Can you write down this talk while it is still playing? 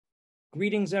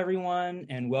Greetings, everyone,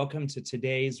 and welcome to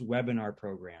today's webinar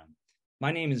program. My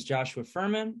name is Joshua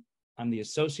Furman. I'm the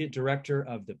Associate Director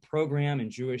of the Program in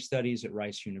Jewish Studies at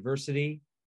Rice University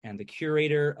and the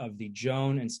curator of the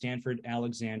Joan and Stanford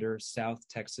Alexander South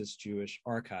Texas Jewish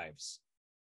Archives.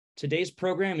 Today's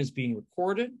program is being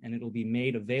recorded and it will be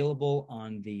made available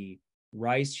on the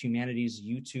Rice Humanities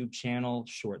YouTube channel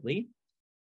shortly.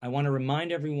 I want to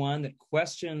remind everyone that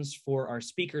questions for our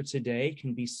speaker today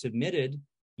can be submitted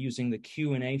using the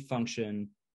Q&A function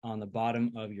on the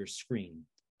bottom of your screen.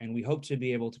 And we hope to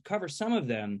be able to cover some of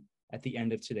them at the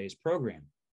end of today's program.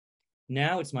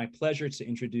 Now it's my pleasure to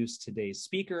introduce today's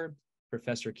speaker,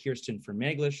 Professor Kirsten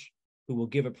Fermaglich, who will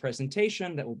give a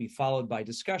presentation that will be followed by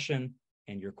discussion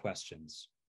and your questions.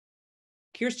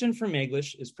 Kirsten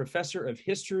Fermaglich is Professor of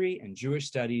History and Jewish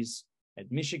Studies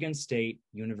at Michigan State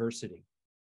University.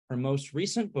 Her most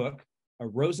recent book, A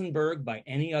Rosenberg by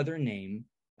Any Other Name,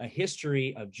 A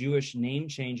History of Jewish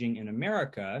Name-Changing in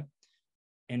America,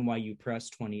 NYU Press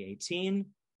 2018,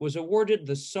 was awarded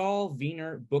the Saul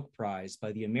Viener Book Prize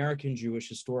by the American Jewish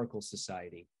Historical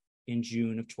Society in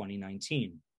June of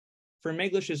 2019.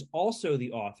 Fermaglich is also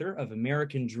the author of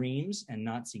American Dreams and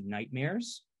Nazi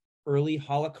Nightmares, Early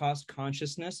Holocaust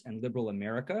Consciousness and Liberal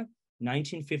America,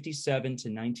 1957 to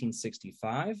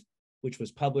 1965, which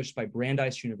was published by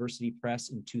Brandeis University Press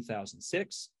in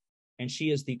 2006. And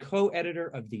she is the co-editor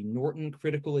of the Norton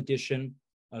critical edition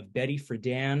of Betty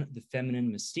Friedan, The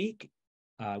Feminine Mystique,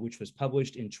 which was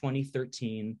published in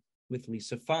 2013 with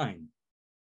Lisa Fine.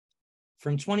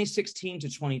 From 2016 to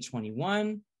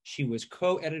 2021, she was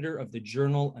co-editor of the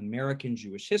journal American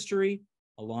Jewish History,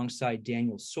 alongside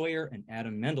Daniel Sawyer and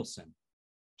Adam Mendelsohn.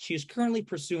 She is currently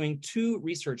pursuing two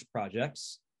research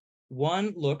projects.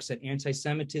 One looks at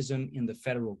anti-Semitism in the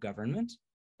federal government,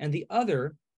 and the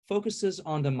other focuses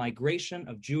on the migration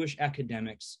of Jewish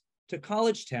academics to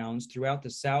college towns throughout the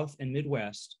South and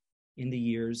Midwest in the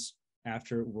years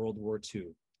after World War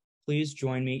II. Please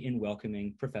join me in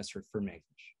welcoming Professor Fermaglich.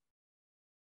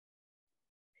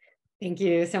 Thank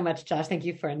you so much, Josh. Thank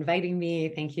you for inviting me.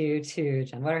 Thank you to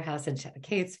John Waterhouse and Chad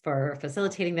Cates for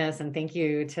facilitating this. And thank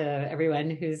you to everyone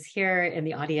who's here in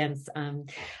the audience.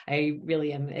 I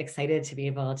really am excited to be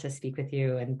able to speak with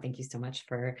you. And thank you so much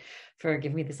for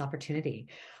giving me this opportunity.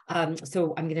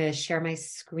 So I'm going to share my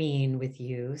screen with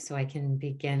you so I can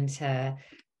begin to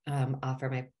offer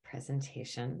my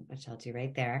presentation, which I'll do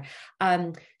right there.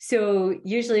 So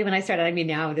usually when I started, I mean,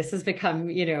 now this has become,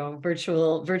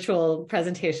 virtual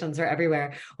presentations are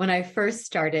everywhere. When I first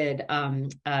started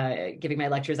giving my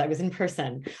lectures, I was in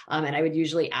person, and I would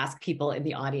usually ask people in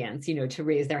the audience, to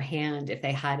raise their hand if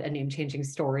they had a name-changing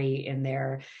story in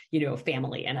their,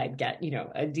 family, and I'd get,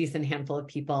 a decent handful of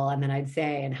people, and then I'd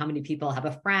say, and how many people have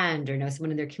a friend or know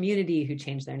someone in their community who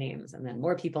changed their names, and then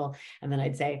more people, and then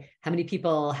I'd say, how many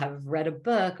people have read a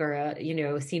book or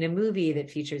seen a movie that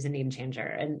features a name changer?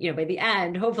 And by the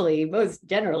end, hopefully,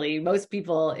 most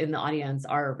people in the audience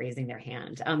are raising their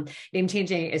hand. Name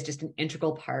changing is just an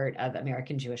integral part of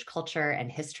American Jewish culture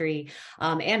and history,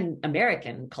 and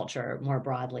American culture more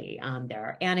broadly. There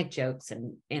are anecdotes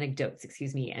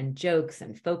and jokes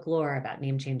and folklore about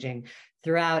name changing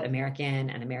throughout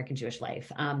American and American Jewish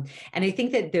life. And I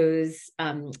think that those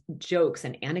jokes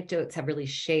and anecdotes have really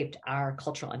shaped our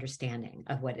cultural understanding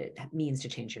of what it means to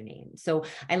change your name. So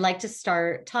I like to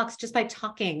start talks just by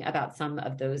talking about some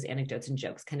of those anecdotes and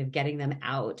jokes, kind of getting them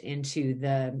out into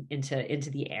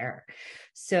the air.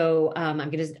 So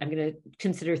I'm gonna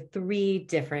consider three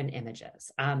different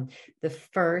images. The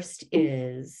first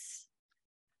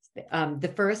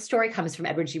story comes from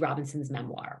Edward G. Robinson's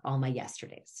memoir, All My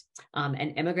Yesterdays. An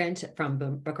immigrant from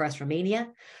Bucharest, Romania,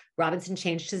 Robinson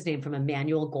changed his name from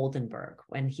Emanuel Goldenberg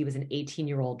when he was an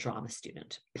 18-year-old drama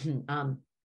student.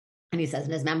 And he says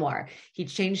in his memoir, he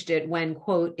changed it when,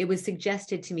 quote, it was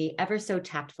suggested to me ever so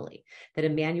tactfully that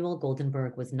Emanuel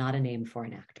Goldenberg was not a name for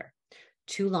an actor.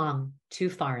 Too long, too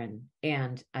foreign,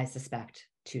 and I suspect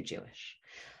too Jewish.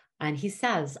 And he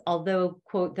says, although,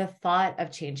 quote, the thought of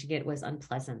changing it was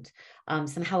unpleasant,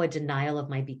 somehow a denial of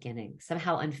my beginning,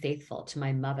 somehow unfaithful to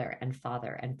my mother and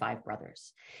father and 5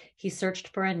 brothers, he searched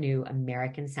for a new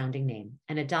American-sounding name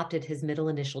and adopted his middle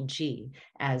initial G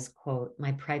as, quote,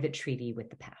 my private treaty with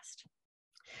the past.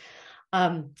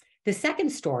 The second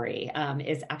story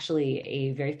is actually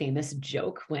a very famous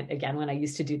joke. When I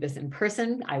used to do this in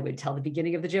person, I would tell the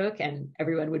beginning of the joke and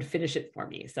everyone would finish it for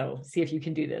me. So see if you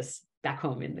can do this back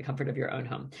home in the comfort of your own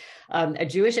home. A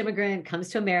Jewish immigrant comes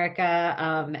to America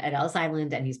at Ellis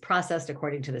Island, and he's processed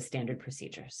according to the standard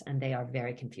procedures. And they are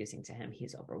very confusing to him.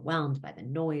 He's overwhelmed by the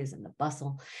noise and the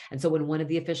bustle. And so when one of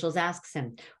the officials asks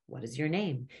him, "What is your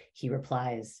name?" he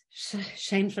replies,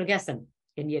 "Shame vergessen,"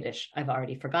 in Yiddish, "I've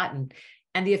already forgotten."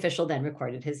 And the official then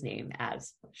recorded his name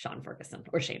as Sean Ferguson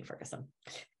or Shane Ferguson.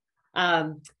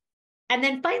 And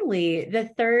then finally, the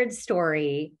third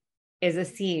story is a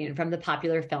scene from the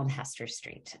popular film Hester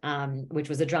Street, which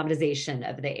was a dramatization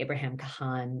of the Abraham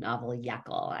Cahan novel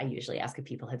Jekyll. I usually ask if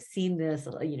people have seen this.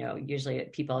 Usually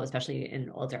people, especially in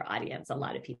an older audience, a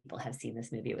lot of people have seen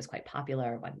this movie. It was quite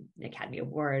popular, won an Academy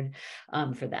Award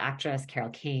for the actress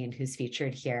Carol Kane, who's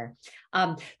featured here.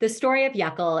 The story of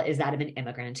Jekyll is that of an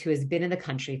immigrant who has been in the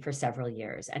country for several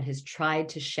years and has tried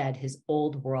to shed his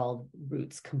old world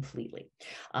roots completely.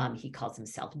 He calls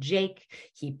himself Jake.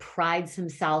 He prides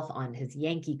himself on his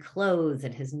Yankee clothes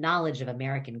and his knowledge of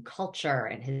American culture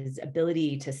and his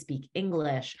ability to speak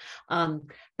English.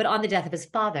 But on the death of his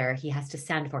father, he has to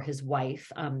send for his wife,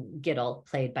 Giddle,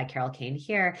 played by Carol Kane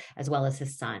here, as well as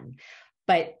his son.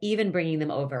 But even bringing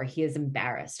them over, he is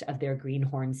embarrassed of their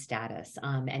greenhorn status,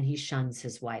 and he shuns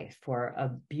his wife for a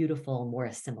beautiful, more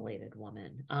assimilated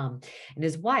woman. And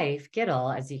his wife,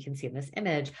 Giddle, as you can see in this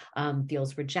image,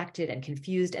 feels rejected and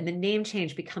confused, and the name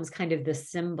change becomes kind of the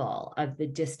symbol of the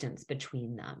distance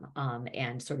between them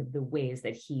and sort of the ways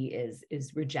that he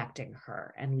is rejecting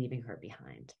her and leaving her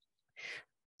behind.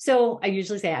 So I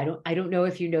usually say, I don't know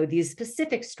if you know these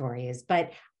specific stories,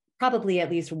 but probably at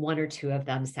least one or two of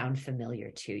them sound familiar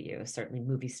to you. Certainly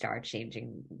movie stars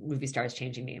changing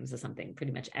names is something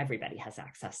pretty much everybody has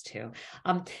access to.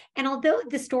 And although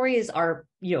the stories are,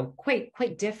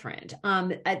 quite different,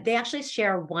 they actually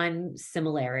share one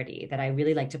similarity that I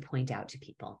really like to point out to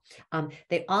people.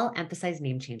 They all emphasize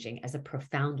name changing as a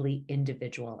profoundly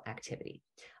individual activity.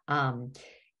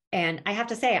 And I have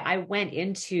to say, I went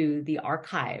into the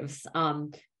archives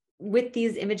with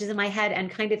these images in my head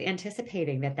and kind of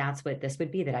anticipating that that's what this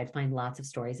would be, that I'd find lots of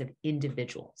stories of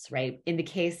individuals, right? In the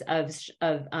case of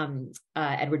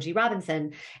Edward G.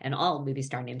 Robinson and all movie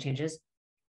star name changes,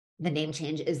 the name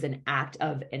change is an act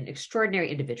of an extraordinary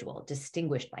individual,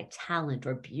 distinguished by talent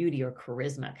or beauty or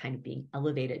charisma, kind of being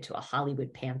elevated to a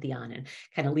Hollywood pantheon and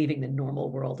kind of leaving the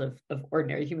normal world of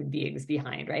ordinary human beings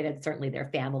behind, right? And certainly their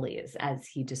families, as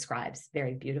he describes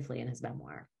very beautifully in his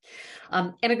memoir.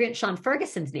 Immigrant Sean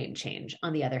Ferguson's name change,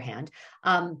 on the other hand,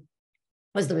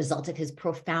 was the result of his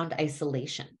profound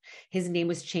isolation. His name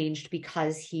was changed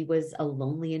because he was a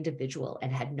lonely individual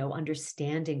and had no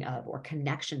understanding of or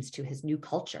connections to his new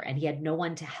culture, and he had no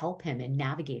one to help him in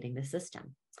navigating the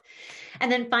system. And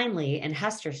then finally, in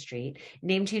Hester Street,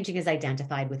 name changing is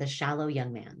identified with a shallow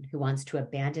young man who wants to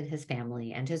abandon his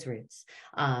family and his roots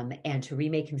and to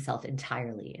remake himself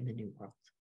entirely in the new world.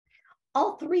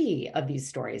 All three of these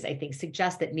stories, I think,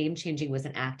 suggest that name changing was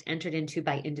an act entered into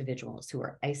by individuals who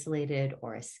were isolated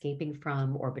or escaping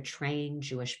from or betraying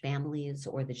Jewish families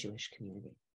or the Jewish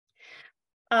community.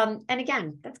 And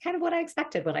again, that's kind of what I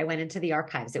expected when I went into the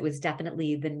archives. It was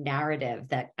definitely the narrative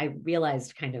that I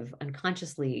realized kind of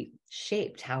unconsciously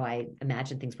shaped how I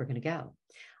imagined things were going to go.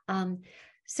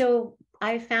 So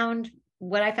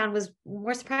what I found was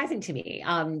more surprising to me.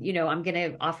 I'm going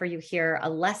to offer you here a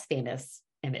less famous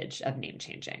image of name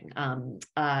changing.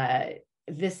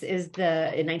 This is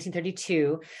in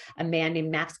 1932, a man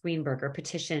named Max Greenberger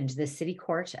petitioned the city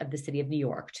court of the city of New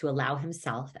York to allow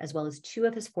himself, as well as two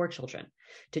of his four children,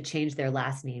 to change their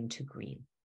last name to Green.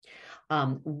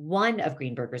 One of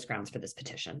Greenberger's grounds for this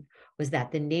petition was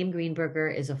that the name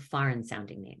Greenberger is a foreign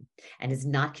sounding name and is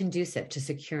not conducive to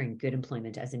securing good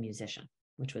employment as a musician,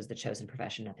 which was the chosen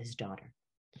profession of his daughter.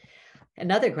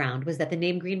 Another ground was that the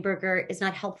name Greenberger is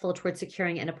not helpful toward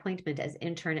securing an appointment as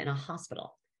intern in a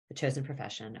hospital, the chosen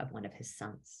profession of one of his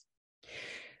sons.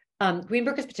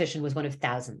 Greenberger's petition was one of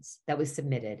thousands that was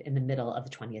submitted in the middle of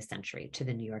the 20th century to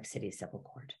the New York City Civil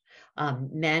Court.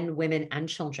 Men, women, and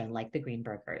children like the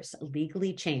Greenbergers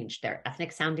legally changed their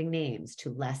ethnic-sounding names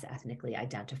to less ethnically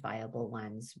identifiable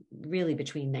ones, really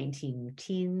between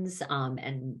 19-teens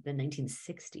and the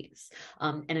 1960s.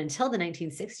 And until the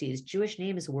 1960s, Jewish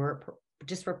names were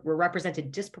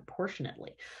represented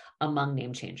disproportionately among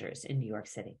name changers in New York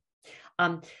City.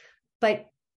 But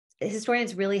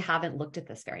historians really haven't looked at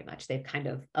this very much. They've kind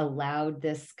of allowed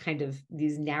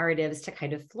these narratives to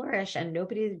kind of flourish, and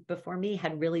nobody before me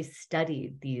had really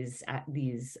studied these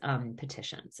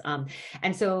petitions.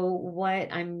 And so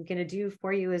what I'm going to do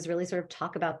for you is really sort of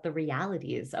talk about the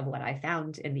realities of what I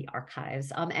found in the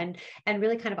archives, and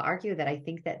really kind of argue that I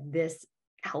think that this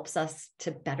helps us to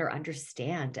better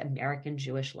understand American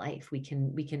Jewish life. We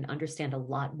can understand a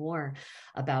lot more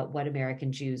about what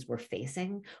American Jews were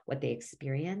facing, what they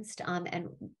experienced, and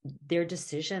their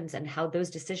decisions, and how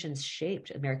those decisions shaped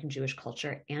American Jewish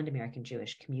culture and American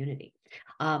Jewish community.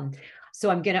 So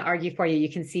I'm going to argue for you.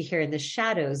 You can see here in the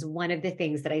shadows, one of the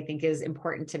things that I think is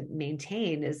important to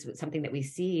maintain is something that we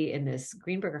see in this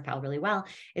Greenberger file really well,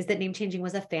 is that name changing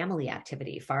was a family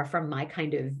activity, far from my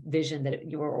kind of vision that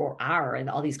or our, and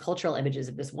all these cultural images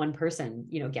of this one person,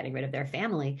 getting rid of their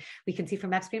family. We can see from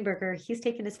Max Greenberger, he's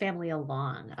taken his family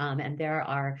along, and there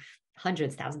are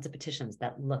hundreds, thousands of petitions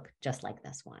that look just like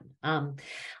this one.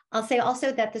 I'll say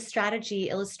also that the strategy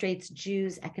illustrates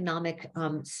Jews' economic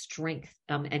strength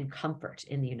and comfort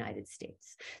in the United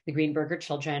States. The Greenberger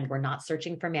children were not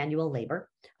searching for manual labor,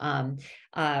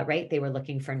 right? They were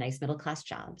looking for nice middle-class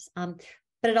jobs.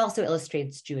 But it also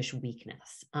illustrates Jewish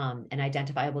weakness. An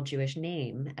identifiable Jewish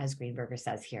name, as Greenberger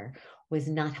says here, was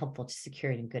not helpful to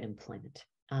securing good employment.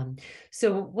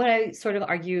 So what I sort of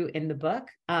argue in the book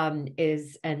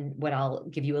is, and what I'll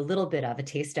give you a little bit of a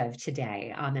taste of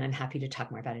today, and I'm happy to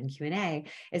talk more about it in Q&A,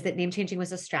 is that name changing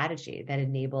was a strategy that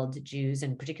enabled Jews,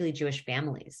 and particularly Jewish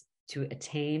families, to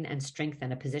attain and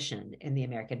strengthen a position in the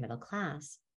American middle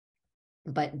class.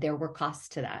 But there were costs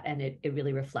to that, and it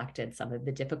really reflected some of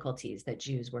the difficulties that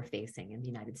Jews were facing in the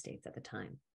United States at the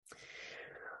time.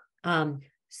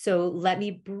 So let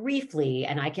me briefly,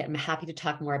 and I'm happy to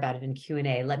talk more about it in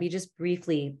Q&A, let me just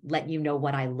briefly let you know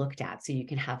what I looked at so you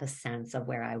can have a sense of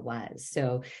where I was.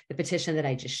 So the petition that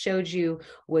I just showed you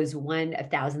was one of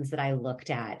thousands that I looked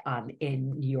at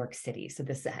in New York City. So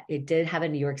it did have a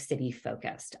New York City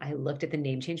focused. I looked at the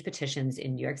name change petitions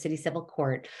in New York City Civil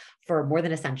Court for more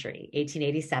than a century,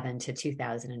 1887 to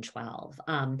 2012.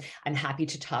 I'm happy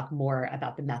to talk more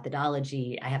about the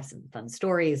methodology. I have some fun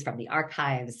stories from the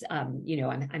archives.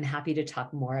 I'm happy to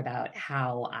talk more about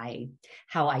how I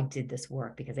did this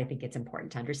work, because I think it's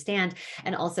important to understand.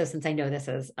 And also, since I know this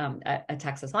is a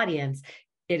Texas audience,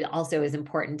 it also is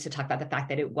important to talk about the fact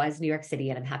that it was New York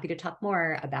City, and I'm happy to talk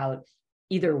more about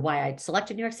either why I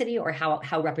selected New York City or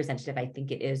how representative I think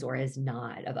it is or is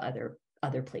not of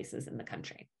other places in the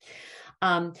country.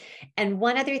 And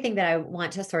one other thing that I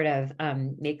want to sort of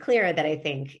make clear that I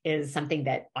think is something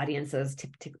that audiences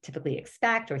typically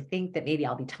expect or think that maybe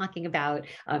I'll be talking about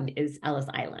is Ellis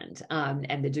Island,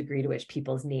 and the degree to which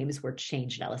people's names were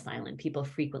changed at Ellis Island. People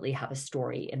frequently have a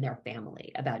story in their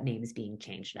family about names being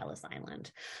changed at Ellis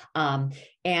Island.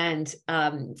 And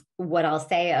what I'll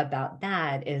say about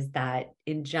that is that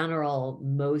in general,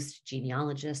 most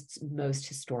genealogists, most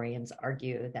historians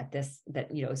argue that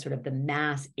sort of the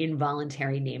mass involuntary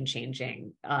name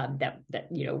changing that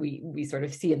we sort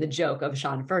of see in the joke of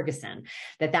Sean Ferguson,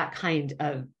 that kind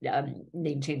of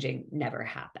name changing never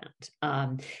happened.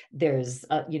 There's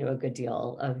a good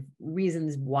deal of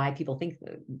reasons why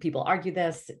people argue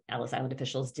this. Ellis Island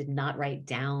officials did not write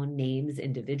down names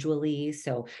individually.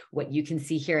 So what you can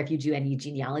see here, if you do any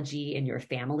genealogy in your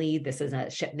family, this is a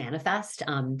ship manifest.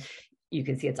 You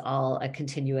can see it's all a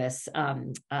continuous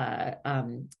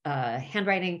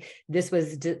handwriting. This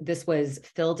was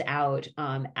filled out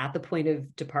at the point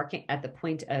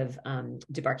of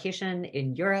debarkation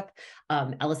in Europe.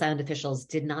 Ellis Island officials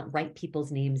did not write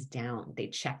people's names down. They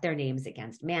checked their names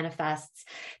against manifests.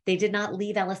 They did not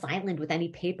leave Ellis Island with any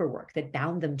paperwork that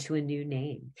bound them to a new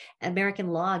name.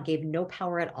 American law gave no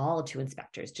power at all to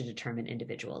inspectors to determine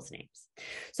individuals' names.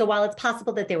 So while it's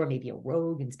possible that there were maybe a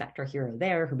rogue inspector here or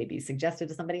there who maybe suggested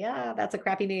to somebody, that's a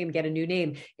crappy name, get a new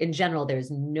name, in general,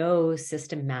 there's no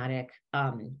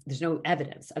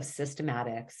evidence of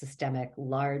systemic,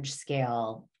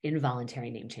 large-scale, involuntary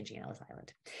name-changing in Ellis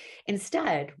Island.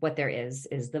 Instead, what there is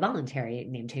the voluntary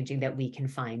name-changing that we can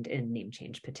find in name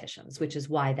change petitions, which is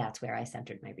why that's where I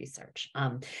centered my research.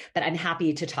 But I'm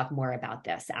happy to talk more about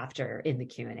this after in the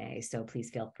Q&A, so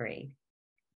please feel free.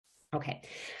 Okay,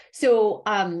 so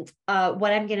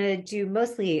what I'm going to do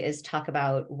mostly is talk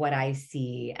about what I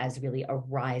see as really a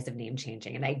rise of name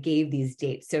changing, and I gave these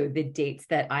dates. So the dates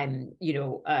that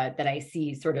that I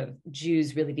see sort of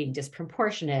Jews really being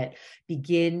disproportionate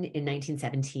begin in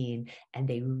 1917, and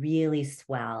they really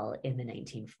swell in the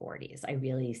 1940s. I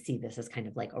really see this as kind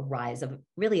of like a rise of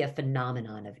really a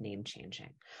phenomenon of name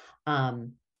changing.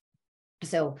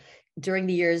 So during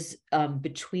the years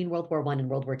between World War I and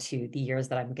World War II, the years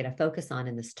that I'm going to focus on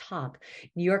in this talk,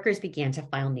 New Yorkers began to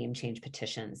file name change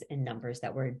petitions in numbers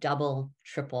that were double,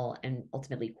 triple, and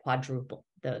ultimately quadruple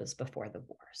those before the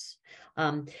wars.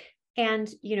 And,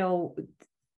 you know,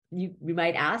 you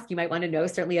might ask, you might want to know,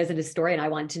 certainly as an historian, I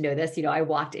want to know this. You know, I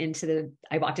walked into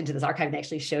this archive and they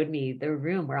actually showed me the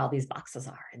room where all these boxes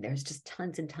are. And there's just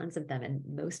tons and tons of them. And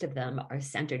most of them are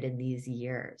centered in these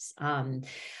years,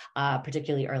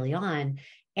 particularly early on.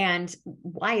 And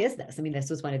why is this? I mean, this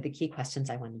was one of the key questions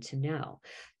I wanted to know.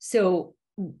 So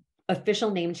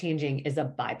official name changing is a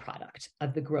byproduct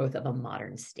of the growth of a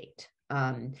modern state.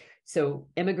 So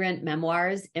immigrant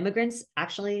memoirs, immigrants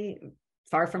actually,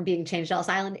 far from being changed Ellis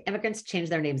Island, immigrants change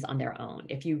their names on their own.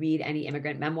 If you read any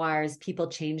immigrant memoirs, people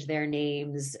change their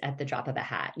names at the drop of a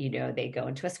hat. You know, they go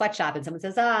into a sweatshop and someone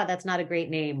says, that's not a great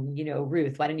name. You know,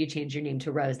 Ruth, why don't you change your name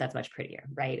to Rose? That's much prettier,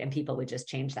 right? And people would just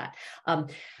change that.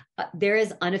 There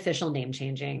is unofficial name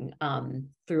changing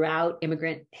throughout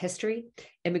immigrant history.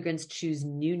 Immigrants choose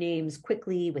new names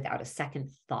quickly without a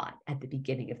second thought at the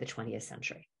beginning of the 20th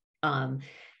century.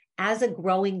 As a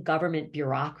growing government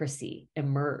bureaucracy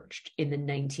emerged in the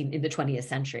 20th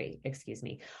century,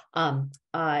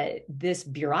 this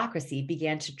bureaucracy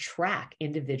began to track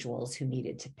individuals who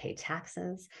needed to pay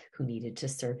taxes, who needed to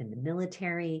serve in the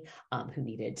military, who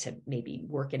needed to maybe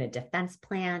work in a defense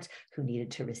plant, who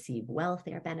needed to receive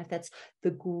welfare benefits.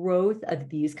 The growth of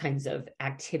these kinds of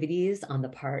activities on the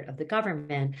part of the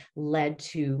government led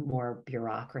to more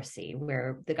bureaucracy,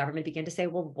 where the government began to say,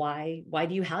 well, why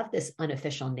do you have this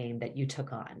unofficial name that you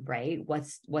took on, right?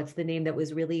 What's the name that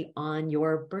was really on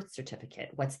your birth certificate?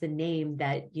 What's the name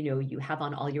that, you know, you have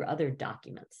on all your other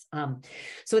documents?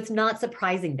 So it's not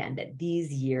surprising then that these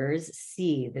years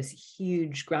see this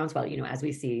huge groundswell, you know, as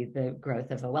we see the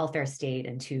growth of a welfare state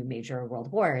and two major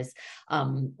world wars,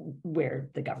 where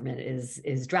the government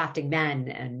is drafting men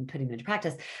and putting them into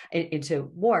practice into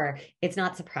war. It's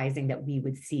not surprising that we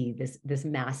would see this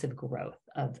massive growth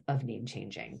of name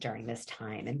changing during this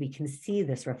time. And we can see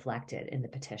this reflected in the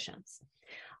petitions.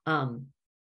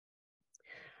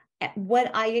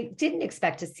 What I didn't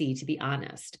expect to see, to be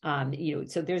honest, you know,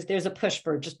 so there's a push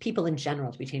for just people in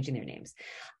general to be changing their names.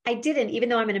 I didn't, even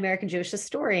though I'm an American Jewish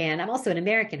historian, I'm also an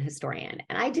American historian,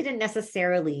 and I didn't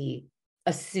necessarily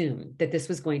assume that this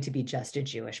was going to be just a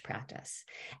Jewish practice.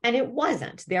 And it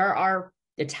wasn't. There are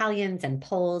Italians and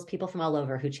Poles, people from all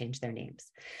over who changed their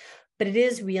names. But it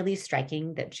is really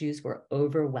striking that Jews were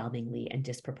overwhelmingly and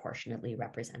disproportionately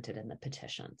represented in the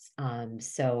petitions.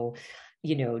 So,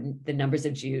 you know, the numbers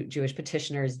of Jewish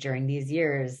petitioners during these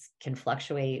years can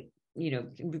fluctuate, you know,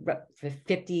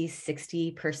 50,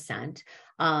 60%.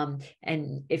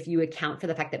 And if you account for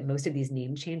the fact that most of these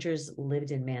name changers lived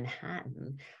in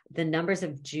Manhattan, the numbers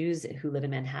of Jews who live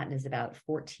in Manhattan is about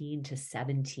 14 to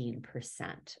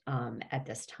 17% at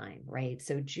this time, right?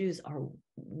 So Jews are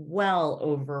well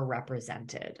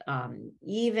overrepresented,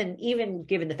 even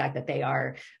given the fact that they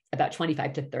are about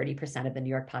 25 to 30% of the New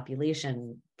York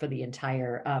population for the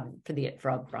entire, for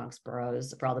all Bronx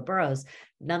boroughs, for all the boroughs.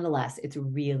 Nonetheless, it's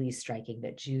really striking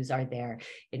that Jews are there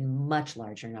in much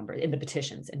larger numbers, in the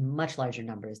petitions, in much larger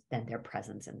numbers than their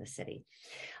presence in the city.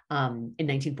 In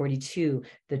 1942,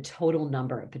 the total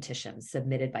number of petitions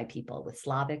submitted by people with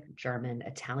Slavic, German,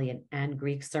 Italian, and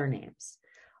Greek surnames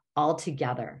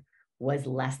altogether was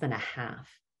less than a half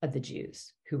of the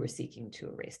Jews who were seeking to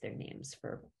erase their names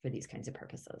for these kinds of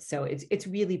purposes. So it's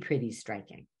really pretty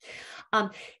striking.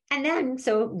 And then,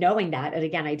 so knowing that, and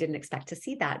again, I didn't expect to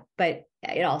see that, but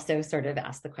it also sort of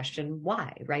asked the question,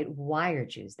 why, right? Why are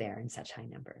Jews there in such high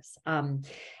numbers?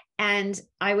 And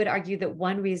I would argue that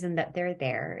one reason that they're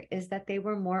there is that they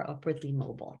were more upwardly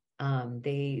mobile.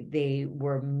 They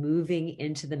were moving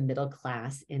into the middle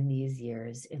class in these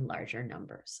years in larger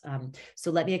numbers.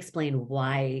 So let me explain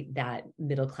why that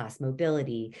middle class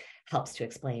mobility helps to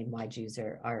explain why Jews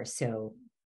are so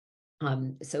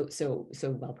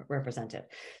well represented.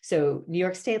 So New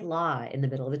York state law in the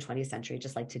middle of the 20th century,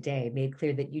 just like today, made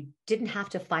clear that you didn't have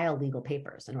to file legal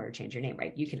papers in order to change your name,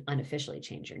 right? You can unofficially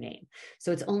change your name.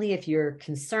 So it's only if you're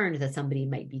concerned that somebody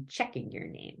might be checking your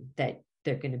name that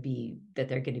they're going to be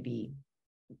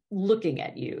looking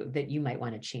at you, that you might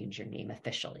want to change your name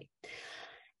officially.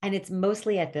 And it's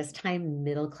mostly at this time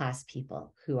middle-class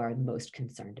people who are most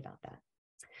concerned about that.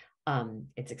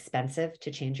 It's expensive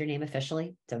to change your name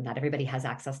officially. So not everybody has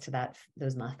access to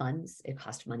those funds. It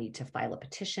costs money to file a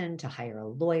petition, to hire a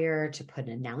lawyer, to put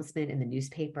an announcement in the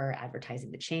newspaper advertising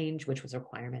the change, which was a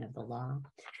requirement of the law.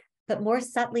 But more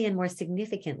subtly and more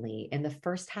significantly, in the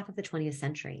first half of the 20th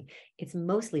century, it's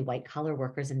mostly white-collar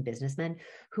workers and businessmen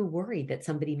who worried that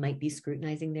somebody might be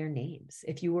scrutinizing their names.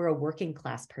 If you were a working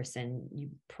class person,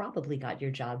 you probably got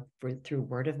your job through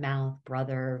word of mouth,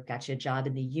 brother got you a job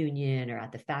in the union or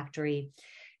at the factory.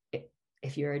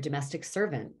 If you're a domestic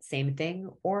servant, same thing.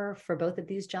 Or for both of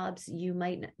these jobs, you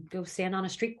might go stand on a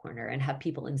street corner and have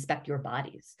people inspect your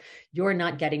bodies. You're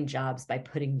not getting jobs by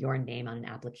putting your name on an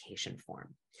application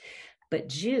form. But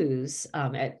Jews,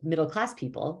 middle-class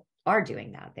people, are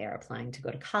doing that. They are applying to go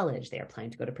to college. They are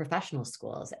applying to go to professional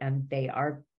schools, and they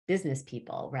are business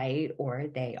people, right? Or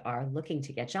they are looking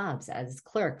to get jobs as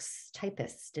clerks,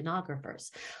 typists,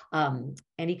 stenographers,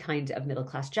 any kind of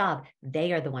middle-class job.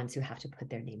 They are the ones who have to put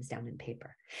their names down in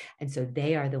paper. And so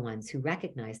they are the ones who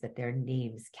recognize that their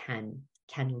names can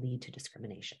lead to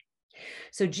discrimination.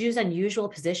 So Jews' unusual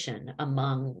position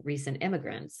among recent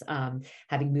immigrants,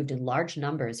 having moved in large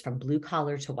numbers from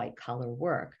blue-collar to white-collar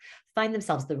work, find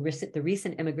themselves the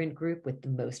recent immigrant group with the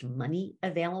most money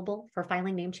available for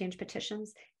filing name change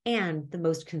petitions and the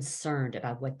most concerned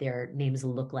about what their names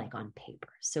look like on paper.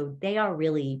 So they are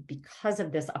really, because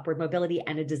of this upward mobility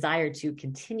and a desire to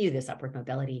continue this upward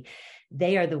mobility,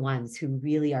 they are the ones who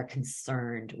really are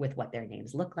concerned with what their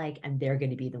names look like, and they're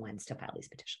going to be the ones to file these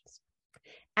petitions.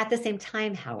 At the same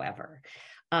time, however,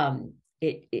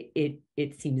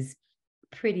 it seems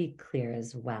pretty clear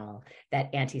as well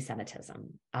that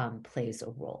anti-Semitism plays a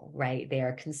role, right? They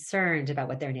are concerned about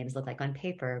what their names look like on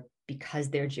paper because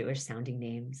their Jewish-sounding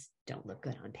names don't look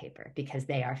good on paper, because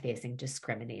they are facing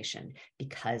discrimination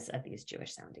because of these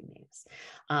Jewish-sounding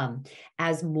names.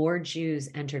 As more Jews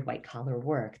entered white-collar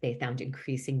work, they found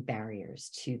increasing barriers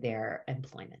to their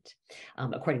employment.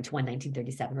 According to one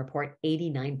 1937 report,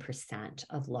 89%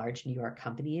 of large New York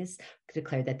companies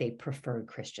declared that they preferred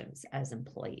Christians as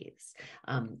employees.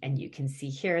 And you can see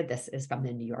here, this is from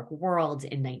the New York World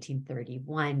in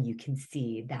 1931. You can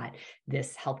see that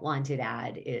this help wanted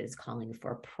ad is calling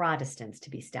for Protestants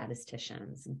to be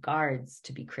statisticians, guards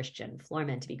to be Christian,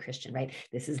 floormen to be Christian, right?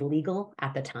 This is legal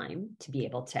at the time to be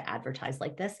able to advertise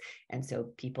like this. And so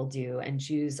people do, and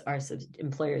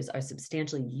employers are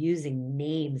substantially using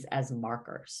names as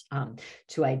markers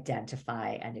to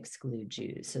identify and exclude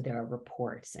Jews. So there are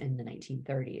reports in the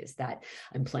 1930s that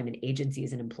employment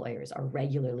agencies and employers are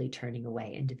regularly turning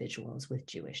away individuals with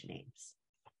Jewish names.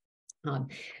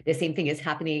 The same thing is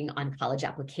happening on college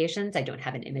applications. I don't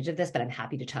have an image of this, but I'm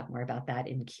happy to talk more about that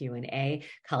in Q&A.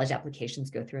 College applications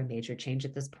go through a major change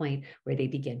at this point where they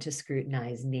begin to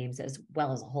scrutinize names as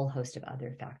well as a whole host of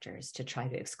other factors to try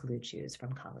to exclude Jews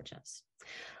from colleges.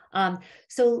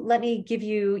 So let me give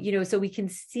you, so we can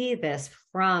see this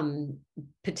from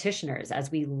petitioners as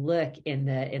we look in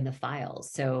the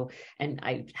files. So, and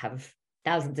I have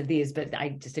thousands of these, but I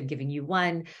just am giving you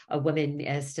one. A woman,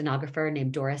 a stenographer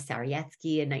named Doris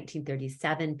Sarietsky in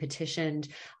 1937 petitioned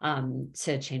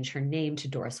to change her name to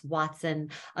Doris Watson.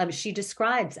 She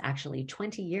describes actually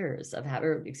 20 years of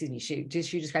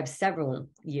she describes several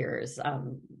years,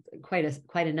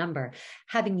 quite a number,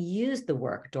 having used the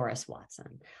work Doris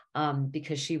Watson,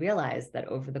 because she realized that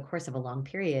over the course of a long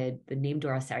period, the name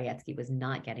Doris Sarietsky was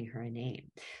not getting her a name.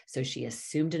 So she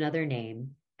assumed another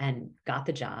name and got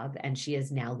the job, and she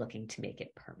is now looking to make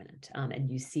it permanent. And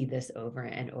you see this over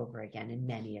and over again in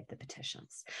many of the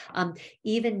petitions.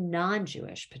 Even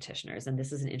non-Jewish petitioners, and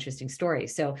this is an interesting story.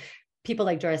 So people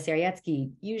like Doris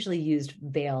Sarietsky usually used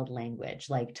veiled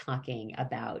language, like talking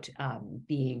about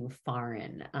being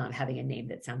foreign, having a name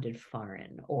that sounded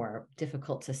foreign or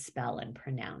difficult to spell and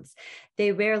pronounce.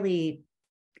 They rarely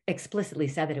explicitly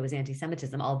said that it was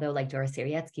anti-Semitism, although like Doris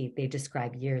Sarietsky, they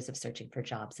describe years of searching for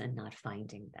jobs and not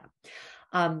finding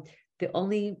them. The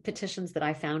only petitions that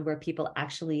I found where people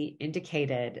actually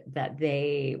indicated that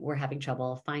they were having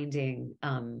trouble finding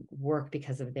work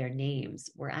because of their names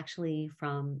were actually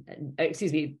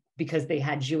because they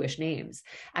had Jewish names,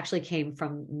 actually came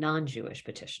from non-Jewish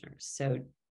petitioners.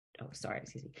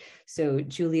 So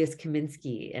Julius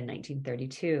Kaminsky in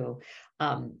 1932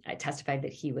 testified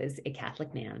that he was a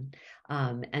Catholic man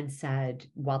and said,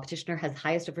 while petitioner has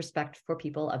highest of respect for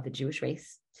people of the Jewish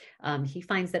race, he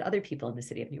finds that other people in the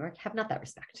city of New York have not that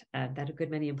respect, that a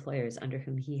good many employers under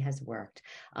whom he has worked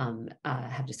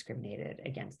have discriminated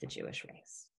against the Jewish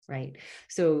race. Right.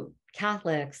 So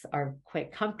Catholics are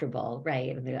quite comfortable,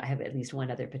 right? And I have at least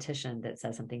one other petition that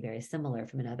says something very similar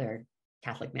from another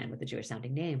Catholic man with a Jewish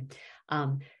sounding name.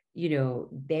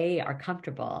 they are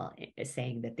comfortable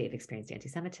saying that they've experienced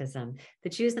anti-Semitism. The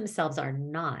Jews themselves are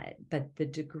not, but the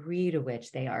degree to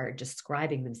which they are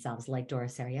describing themselves, like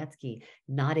Doris Saretsky,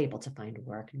 not able to find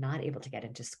work, not able to get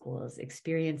into schools,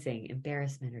 experiencing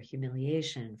embarrassment or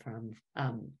humiliation from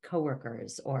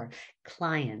coworkers or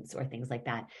clients or things like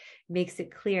that, makes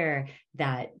it clear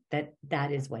that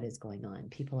is what is going on.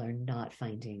 People are not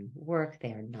finding work,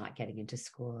 they are not getting into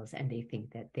schools, and they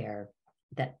think that their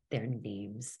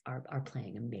names are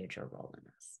playing a major role in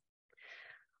this.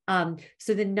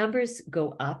 So the numbers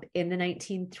go up in the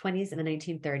 1920s and the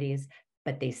 1930s,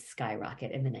 but they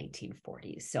skyrocket in the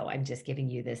 1940s. So I'm just giving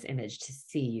you this image to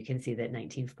see. You can see that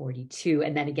 1942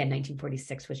 and then again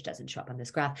 1946, which doesn't show up on this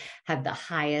graph, have the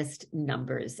highest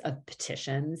numbers of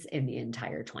petitions in the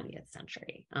entire 20th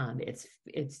century.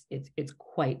 It's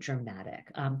quite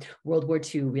dramatic. World War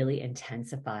II really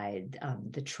intensified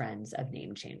the trends of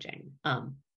name changing.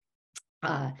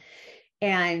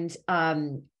 And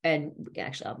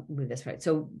actually, I'll move this right.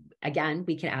 So again,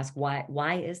 we can ask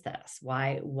why is this?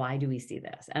 Why do we see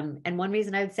this? And one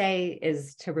reason I would say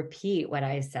is to repeat what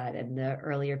I said in the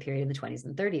earlier period in the 20s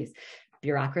and 30s.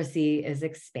 Bureaucracy is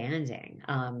expanding.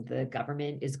 The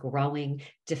government is growing.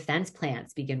 Defense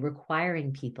plans begin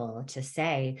requiring people to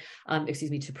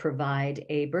to provide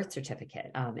a birth certificate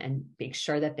and make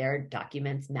sure that their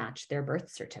documents match their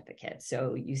birth certificate.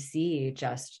 So you see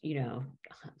just,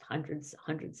 hundreds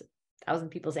of thousand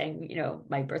people saying,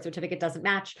 my birth certificate doesn't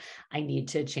match. I need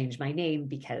to change my name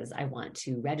because I want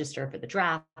to register for the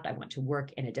draft. I want to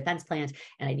work in a defense plant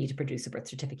and I need to produce a birth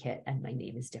certificate and my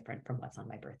name is different from what's on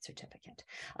my birth certificate.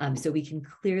 So we can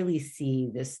clearly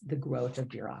see the growth of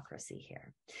bureaucracy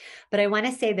here. But I want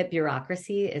to say that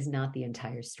bureaucracy is not the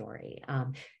entire story.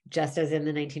 Just as in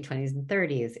the 1920s and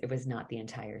 30s, it was not the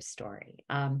entire story.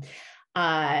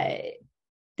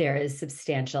 There is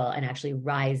substantial and actually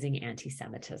rising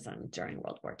anti-Semitism during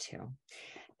World War II.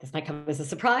 This might come as a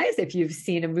surprise if you've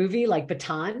seen a movie like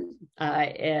Baton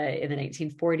in the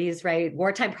 1940s, right?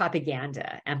 Wartime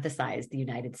propaganda emphasized the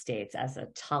United States as a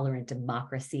tolerant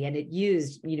democracy, and it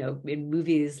used, in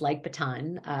movies like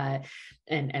Baton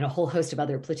and a whole host of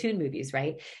other platoon movies,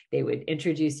 right? They would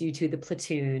introduce you to the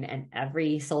platoon, and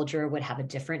every soldier would have a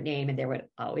different name, and there would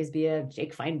always be a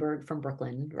Jake Feinberg from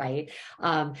Brooklyn, right?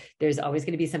 There's always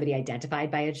going to be somebody identified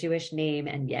by a Jewish name,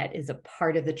 and yet is a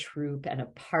part of the troop and a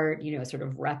part, sort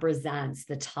of represents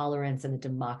the tolerance and the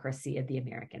democracy of the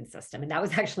American system. And that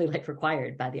was actually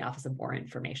required by the Office of War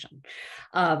Information.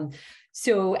 And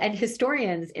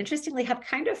historians, interestingly, have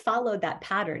kind of followed that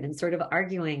pattern and sort of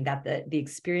arguing that the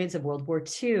experience of World War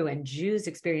II and Jews'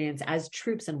 experience as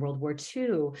troops in World War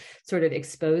II sort of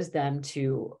exposed them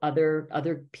to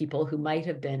other people who might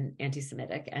have been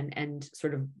anti-Semitic and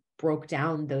sort of broke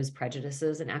down those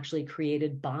prejudices and actually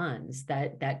created bonds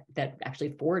that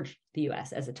actually forged the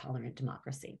U.S. as a tolerant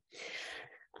democracy.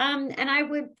 And I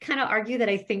would kind of argue that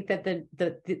I think that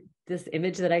this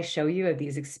image that I show you of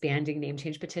these expanding name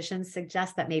change petitions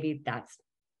suggests that maybe that's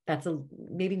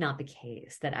maybe not the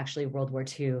case, that actually World War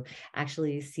II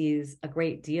actually sees a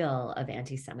great deal of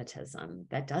anti-Semitism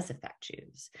that does affect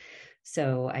Jews.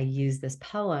 So I use this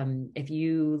poem. If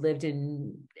you lived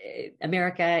in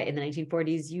America in the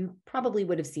 1940s, you probably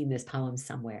would have seen this poem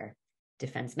somewhere.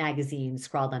 Defense magazine,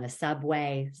 scrawled on a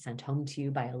subway, sent home to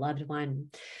you by a loved one.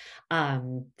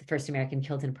 The first American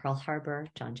killed in Pearl Harbor,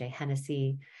 John J.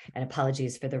 Hennessy. And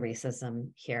apologies for the racism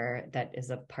here that is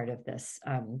a part of this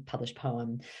published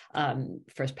poem.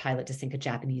 First pilot to sink a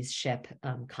Japanese ship,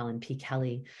 Colin P.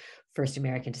 Kelly. First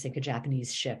American to sink a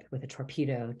Japanese ship with a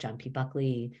torpedo, John P.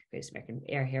 Buckley. Greatest American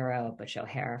air hero, Butch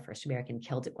O'Hare. First American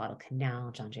killed at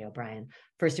Guadalcanal, John J. O'Brien.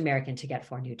 First American to get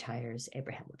 4 new tires,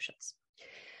 Abraham Lipschitz.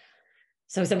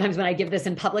 So sometimes when I give this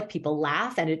in public, people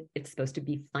laugh and it's supposed to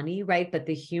be funny, right? But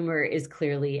the humor is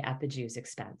clearly at the Jews'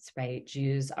 expense, right?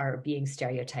 Jews are being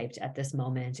stereotyped at this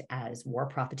moment as war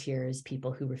profiteers,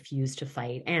 people who refuse to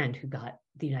fight and who got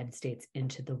the United States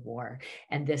into the war.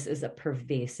 And this is a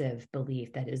pervasive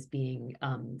belief that is being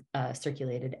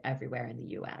circulated everywhere in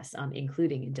the US,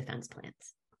 including in defense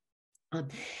plans.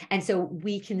 And so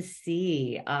we can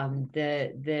see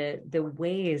the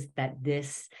ways that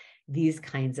these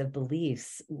kinds of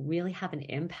beliefs really have an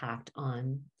impact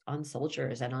on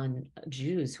soldiers and on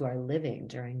Jews who are living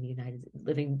during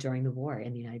the war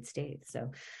in the United States.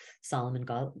 So Solomon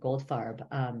Goldfarb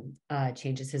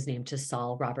changes his name to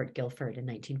Saul Robert Guilford in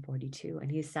 1942. And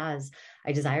he says,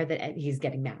 I desire that he's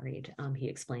getting married. He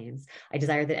explains, I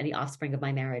desire that any offspring of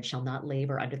my marriage shall not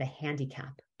labor under the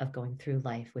handicap of going through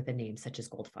life with a name such as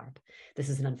Goldfarb. This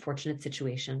is an unfortunate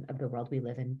situation of the world we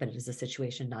live in, but it is a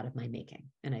situation not of my making,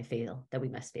 and I feel that we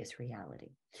must face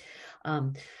reality.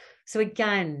 So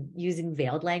again, using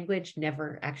veiled language,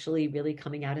 never actually really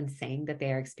coming out and saying that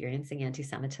they are experiencing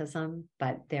anti-Semitism,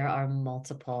 but there are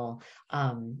multiple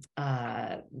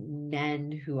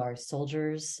men who are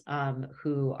soldiers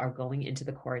who are going into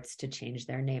the courts to change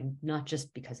their name, not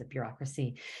just because of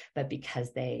bureaucracy, but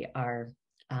because they are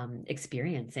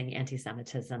experiencing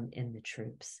anti-Semitism in the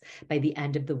troops. By the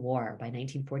end of the war, by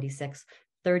 1946,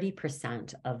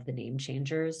 30% of the name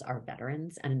changers are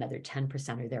veterans, and another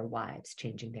 10% are their wives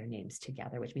changing their names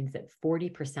together, which means that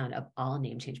 40% of all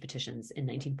name change petitions in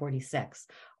 1946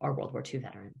 are World War II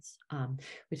veterans,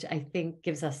 which I think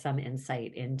gives us some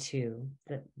insight into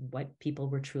what people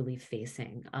were truly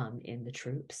facing in the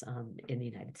troops in the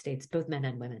United States, both men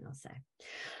and women, I'll say.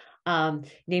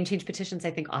 Name change petitions,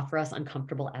 I think, offer us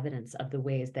uncomfortable evidence of the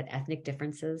ways that ethnic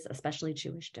differences, especially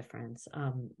Jewish difference,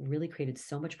 really created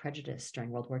so much prejudice during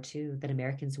World War II that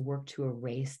Americans worked to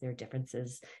erase their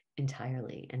differences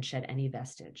entirely and shed any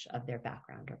vestige of their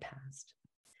background or past.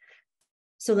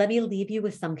 So let me leave you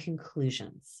with some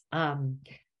conclusions.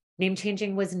 Name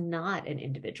changing was not an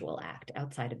individual act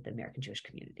outside of the American Jewish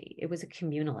community. It was a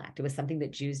communal act. It was something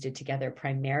that Jews did together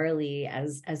primarily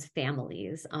as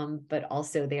families, but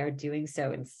also they are doing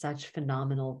so in such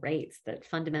phenomenal rates that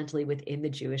fundamentally within the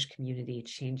Jewish community,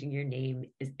 changing your name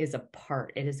is a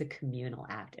part. It is a communal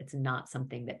act. It's not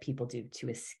something that people do to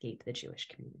escape the Jewish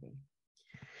community.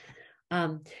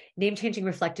 Name changing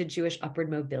reflected Jewish upward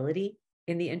mobility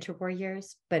in the interwar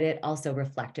years, but it also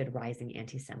reflected rising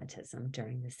anti-Semitism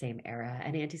during the same era,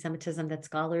 and anti-Semitism that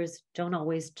scholars don't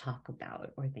always talk about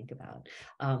or think about.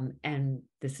 And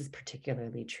this is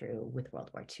particularly true with World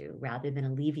War II. Rather than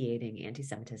alleviating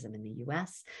anti-Semitism in the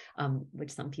US,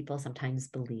 which some people sometimes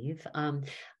believe,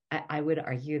 I would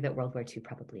argue that World War II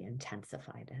probably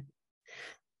intensified it.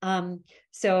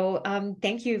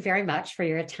 Thank you very much for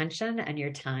your attention and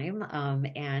your time.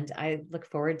 And I look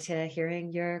forward to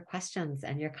hearing your questions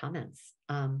and your comments.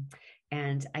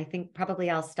 And I think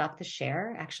probably I'll stop the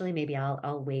share. Actually, maybe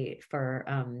I'll wait for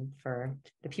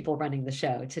the people running the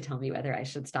show to tell me whether I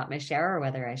should stop my share or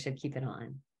whether I should keep it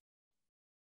on.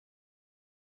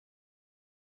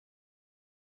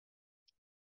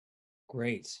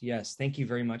 Great. Yes. Thank you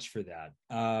very much for that.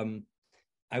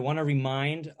 I want to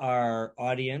remind our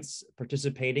audience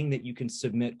participating that you can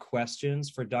submit questions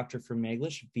for Dr.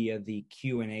 Fermaglich via the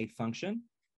Q&A function.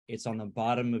 It's on the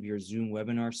bottom of your Zoom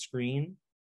webinar screen.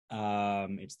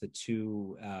 It's the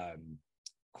two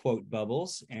quote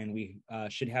bubbles, and we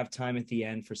should have time at the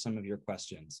end for some of your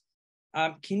questions.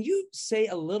 Can you say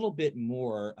a little bit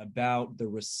more about the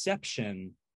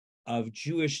reception of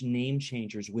Jewish name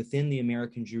changers within the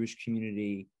American Jewish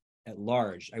community at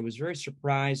large? I was very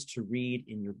surprised to read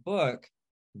in your book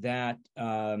that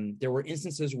there were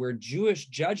instances where Jewish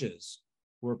judges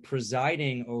were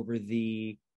presiding over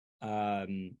the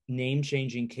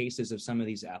name-changing cases of some of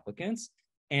these applicants,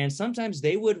 and sometimes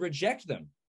they would reject them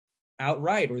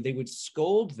outright, or they would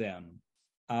scold them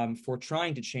for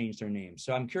trying to change their name.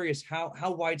 So I'm curious,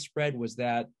 how widespread was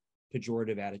that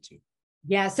pejorative attitude?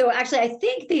 Yeah, so actually, I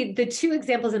think the two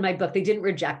examples in my book, they didn't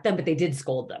reject them, but they did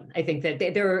scold them. I think that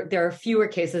there are fewer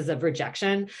cases of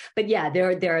rejection, but yeah,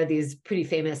 there are these pretty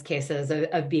famous cases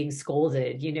of being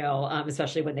scolded,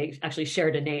 especially when they actually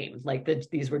shared a name, like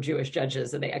these were Jewish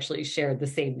judges and they actually shared the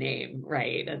same name,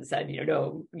 right? And said,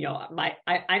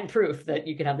 I'm proof that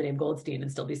you could have the name Goldstein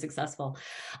and still be successful.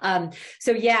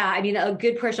 So yeah, I mean, a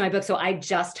good portion of my book. So I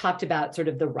just talked about sort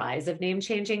of the rise of name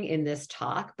changing in this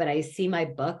talk, but I see my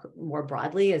book more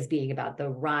broadly as being about the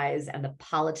rise and the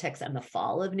politics and the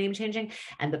fall of name changing,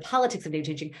 and the politics of name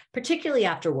changing, particularly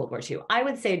after World War II. I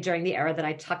would say during the era that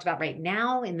I talked about right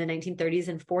now in the 1930s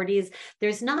and 40s,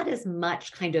 there's not as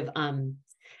much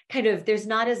there's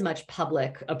not as much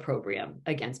public opprobrium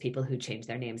against people who change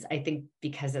their names. I think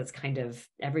because it's kind of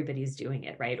everybody's doing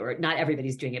it, right? Or not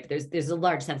everybody's doing it, but there's a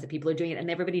large sense that people are doing it,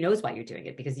 and everybody knows why you're doing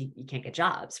it because you can't get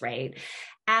jobs, right?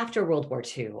 After World War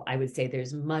II, I would say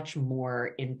there's much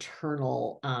more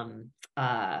internal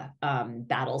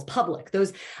battles, public.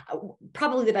 Those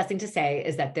probably the best thing to say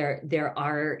is that there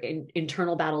are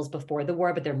internal battles before the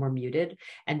war, but they're more muted,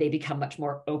 and they become much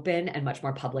more open and much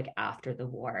more public after the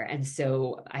war. And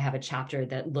so I have a chapter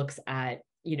that looks at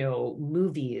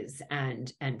movies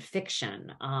and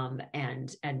fiction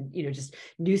and just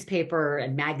newspaper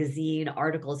and magazine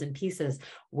articles and pieces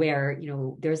where,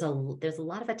 there's a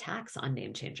lot of attacks on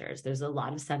name changers. There's a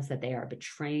lot of sense that they are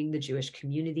betraying the Jewish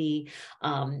community,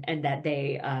 and that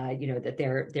they, that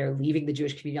they're leaving the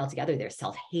Jewish community altogether. They're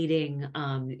self-hating.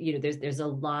 There's a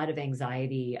lot of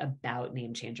anxiety about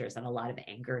name changers and a lot of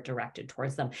anger directed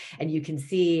towards them. And you can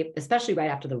see, especially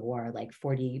right after the war, like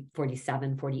 40,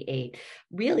 47, 48,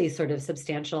 really sort of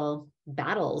substantial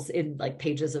battles in like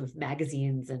pages of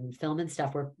magazines and film and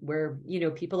stuff where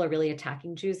people are really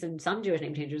attacking Jews, and some Jewish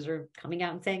name changers are coming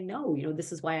out and saying, no,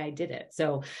 this is why I did it.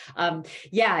 So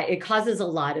it causes a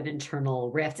lot of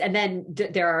internal rifts. And then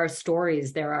there are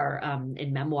stories, in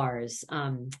memoirs,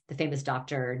 the famous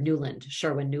Dr.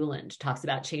 Sherwin Newland talks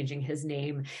about changing his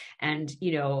name, and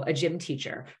a gym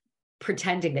teacher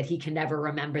pretending that he can never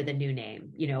remember the new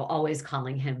name, always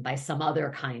calling him by some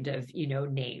other kind of,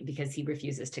 name, because he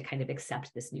refuses to kind of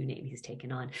accept this new name he's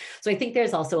taken on. So I think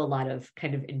there's also a lot of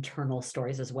kind of internal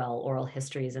stories as well, oral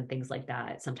histories and things like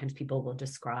that. Sometimes people will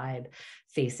describe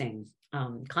facing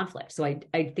conflict. So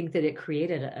I think that it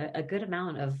created a good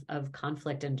amount of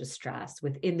conflict and distress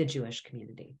within the Jewish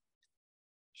community.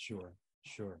 Sure.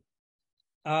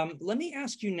 Let me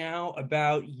ask you now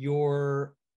about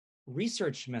your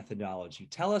research methodology.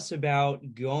 Tell us about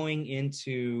going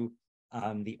into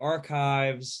the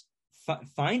archives,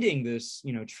 finding this,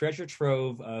 treasure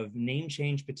trove of name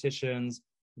change petitions,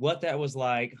 what that was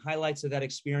like, highlights of that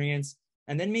experience,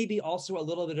 and then maybe also a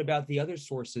little bit about the other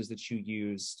sources that you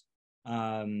used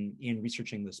in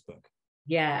researching this book.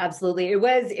 Yeah, absolutely. It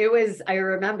was, I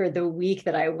remember the week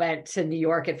that I went to New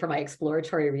York for my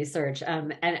exploratory research.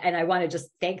 And I want to just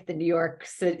thank the New York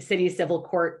City Civil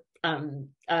Court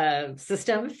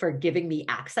system for giving me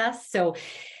access. So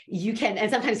you can, and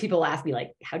sometimes people ask me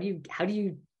like, how do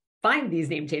you find these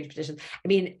name change petitions? I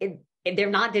mean,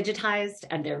 they're not digitized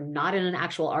and they're not in an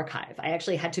actual archive. I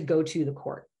actually had to go to the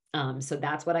court. So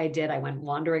that's what I did. I went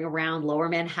wandering around Lower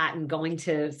Manhattan, going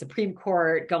to Supreme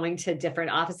Court, going to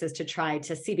different offices to try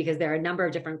to see, because there are a number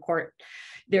of different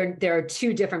there are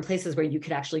 2 different places where you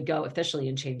could actually go officially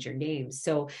and change your name.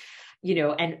 So,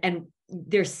 and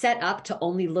they're set up to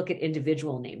only look at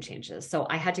individual name changes. So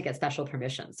I had to get special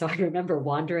permission. So I remember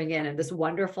wandering in, and this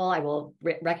wonderful, I will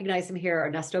recognize him here,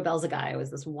 Ernesto Belzagai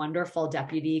was this wonderful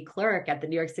deputy clerk at the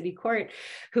New York City Court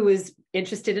who was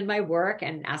interested in my work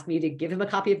and asked me to give him a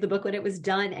copy of the book when it was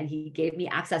done. And he gave me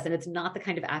access. And it's not the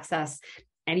kind of access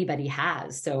anybody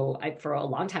has. So for a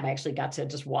long time, I actually got to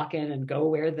just walk in and go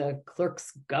where the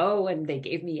clerks go, and they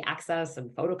gave me access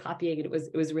and photocopying. And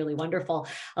it was really wonderful.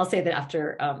 I'll say that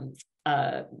after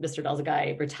Mr.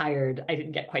 Belzagai retired, I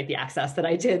didn't get quite the access that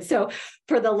I did. So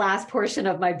for the last portion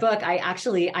of my book,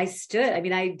 I stood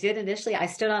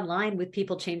online with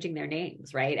people changing their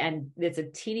names, right? And it's a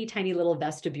teeny tiny little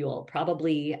vestibule,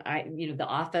 probably, the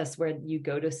office where you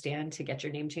go to stand to get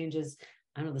your name changes,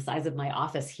 I don't know, the size of my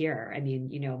office here. I mean,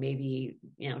 maybe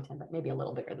a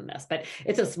little bigger than this, but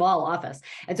it's a small office.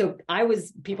 And so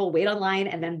people wait online,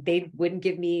 and then they wouldn't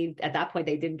give me, at that point,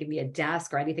 they didn't give me a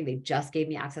desk or anything. They just gave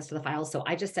me access to the files. So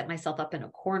I just set myself up in a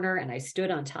corner, and I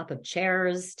stood on top of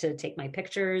chairs to take my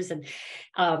pictures. And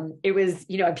it was,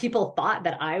 people thought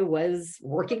that I was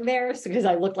working there because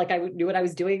I looked like I knew what I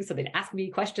was doing. So they'd ask me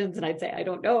questions and I'd say, I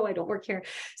don't know, I don't work here.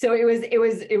 So it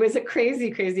was a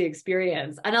crazy, crazy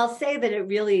experience. And I'll say that it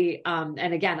really,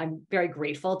 and again, I'm very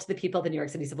grateful to the people at the New York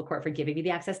City Civil Court for giving me the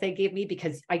access they gave me,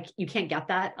 because you can't get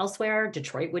that elsewhere.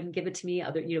 Detroit wouldn't give it to me.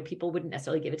 Other, people wouldn't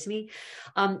necessarily give it to me.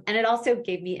 And it also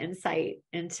gave me insight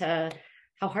into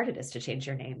how hard it is to change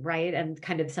your name, right? And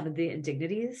kind of some of the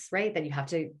indignities, right? That you have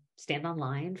to stand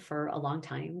online for a long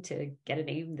time to get a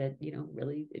name that,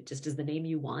 really it just is the name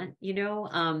you want,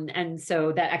 and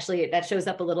so that shows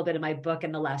up a little bit in my book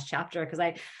in the last chapter, because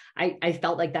I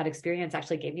felt like that experience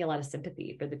actually gave me a lot of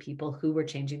sympathy for the people who were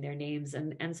changing their names,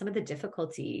 and some of the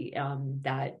difficulty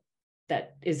that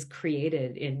is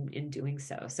created in doing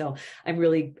so. So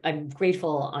I'm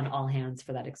grateful on all hands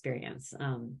for that experience.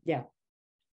 Yeah.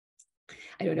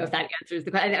 I don't know if that answers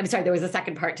the question. I'm sorry, there was a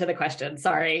second part to the question.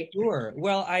 Sorry. Sure.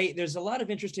 Well, there's a lot of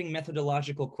interesting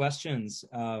methodological questions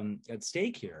at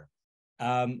stake here.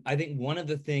 I think one of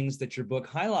the things that your book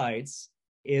highlights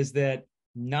is that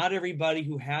not everybody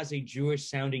who has a Jewish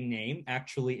sounding name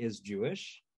actually is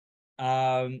Jewish.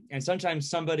 And sometimes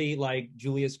somebody like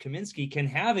Julius Kaminsky can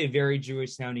have a very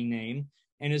Jewish sounding name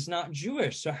and is not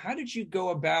Jewish. So how did you go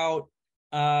about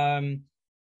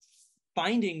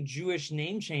finding Jewish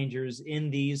name changers in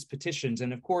these petitions?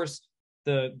 And of course,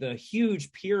 the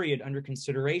huge period under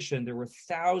consideration, there were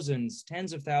thousands,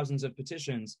 tens of thousands of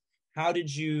petitions. How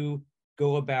did you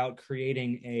go about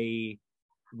creating a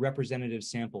representative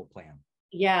sample plan?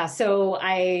 Yeah, so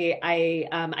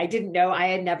I didn't know. I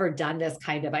had never done this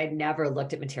kind of. I had never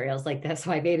looked at materials like this.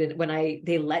 So I made it when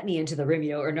they let me into the room.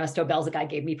 Ernesto Belzeguy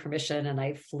gave me permission, and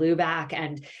I flew back,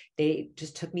 and they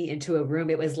just took me into a room.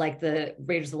 It was like the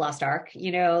Raiders of the Lost Ark,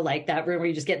 like that room where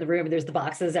you just get in the room and there's the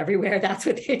boxes everywhere. That's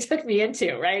what they took me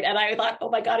into, right? And I thought, oh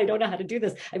my God, I don't know how to do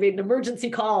this. I made an emergency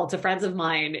call to friends of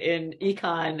mine in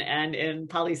econ and in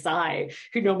poli-sci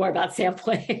who know more about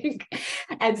sampling.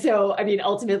 And so, I mean,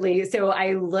 ultimately, so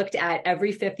I looked at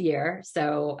every fifth year.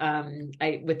 So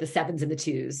I with the sevens and the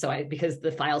twos. So because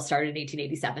the files started in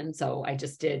 1887. So I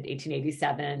just did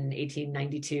 1887,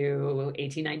 1892,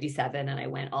 1897, and I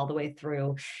went all the way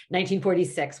through.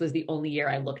 1946 was the only year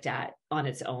I looked at on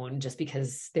its own, just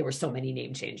because there were so many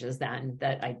name changes then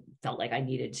that I felt like I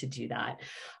needed to do that.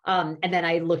 And then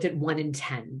I looked at 1 in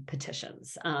 10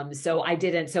 petitions. So I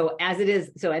didn't, so as it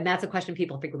is, so, and that's a question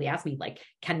people frequently ask me, like,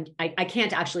 I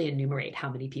can't actually enumerate how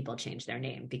many people change their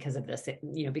name because of this,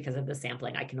 because of the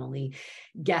sampling. I can only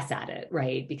guess at it,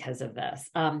 right? Because of this.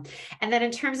 And then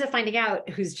in terms of finding out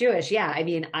who's Jewish, yeah, I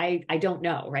mean, I don't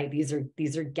know, right? These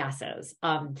are guesses.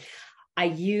 I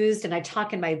used, and I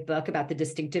talk in my book about the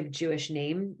distinctive Jewish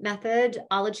name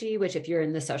methodology, which if you're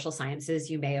in the social sciences,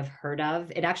 you may have heard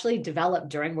of. It actually developed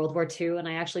during World War II. And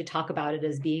I actually talk about it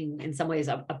as being in some ways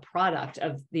a product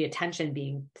of the attention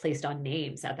being placed on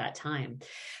names at that time.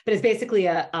 But it's basically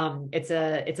it's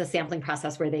a sampling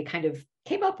process where they kind of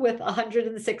came up with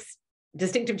 106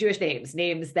 distinctive Jewish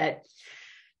names that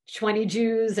 20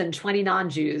 Jews and 20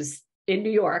 non-Jews in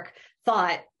New York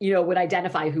thought, would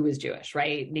identify who was Jewish,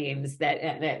 right? Names that,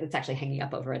 and it's actually hanging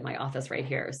up over in my office right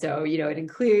here. So, it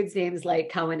includes names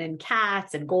like Cohen and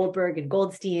Katz and Goldberg and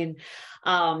Goldstein,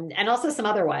 and also some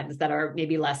other ones that are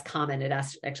maybe less common. It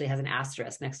actually has an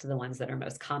asterisk next to the ones that are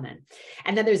most common.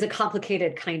 And then there's a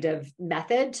complicated kind of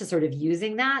method to sort of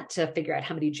using that to figure out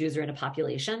how many Jews are in a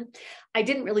population. I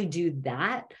didn't really do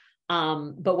that.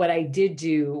 But what I did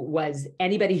do was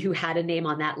anybody who had a name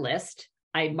on that list,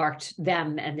 I marked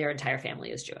them and their entire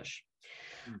family as Jewish.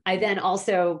 I then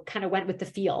also kind of went with the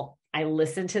feel. I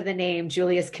listened to the name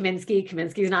Julius Kaminsky.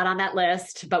 Kaminsky's not on that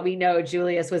list, but we know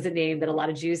Julius was a name that a lot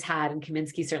of Jews had, and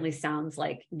Kaminsky certainly sounds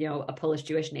like, a Polish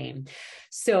Jewish name.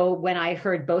 So when I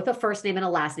heard both a first name and a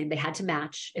last name, they had to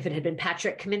match. If it had been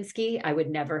Patrick Kaminsky, I would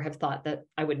never have thought that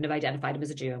I wouldn't have identified him as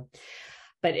a Jew.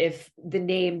 But if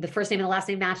the first name and the last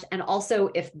name matched, and also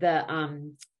if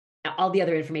all the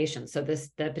other information. So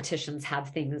the petitions have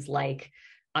things like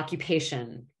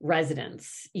occupation,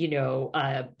 residence,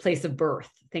 place of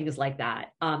birth, things like that.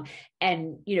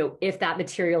 And if that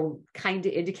material kind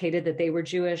of indicated that they were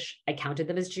Jewish, I counted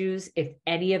them as Jews. If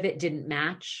any of it didn't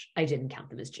match, I didn't count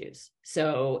them as Jews.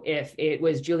 So if it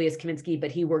was Julius Kaminsky,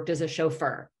 but he worked as a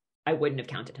chauffeur, I wouldn't have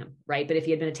counted him, right? But if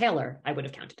he had been a tailor, I would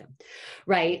have counted him,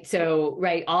 right? So,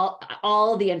 right,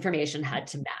 all the information had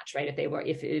to match, right?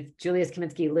 If Julius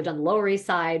Kaminsky lived on the Lower East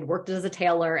Side, worked as a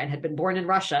tailor, and had been born in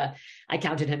Russia, I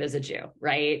counted him as a Jew,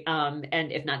 right?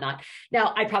 And if not.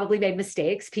 Now, I probably made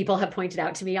mistakes. People have pointed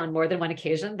out to me on more than one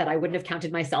occasion that I wouldn't have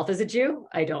counted myself as a Jew.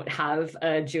 I don't have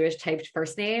a Jewish typed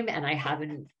first name, and I have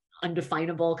an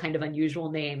undefinable kind of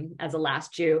unusual name as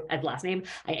last name.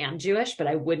 I am Jewish, but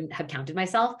I wouldn't have counted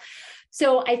myself.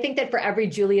 So I think that for every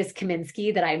Julius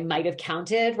Kaminsky that I might have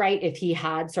counted, right, if he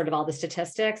had sort of all the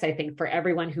statistics, I think for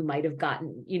everyone who might have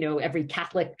gotten, every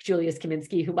Catholic Julius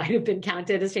Kaminsky who might have been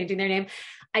counted as changing their name,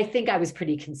 I think I was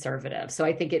pretty conservative. So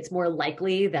I think it's more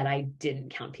likely that I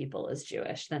didn't count people as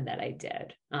Jewish than that I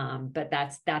did. But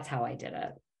that's how I did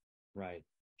it. Right.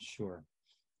 Sure.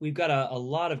 We've got a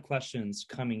lot of questions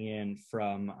coming in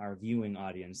from our viewing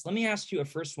audience. Let me ask you a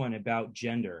first one about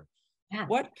gender. Yeah.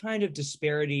 What kind of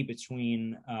disparity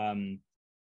between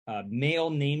male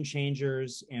name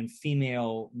changers and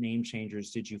female name changers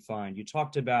did you find? You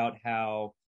talked about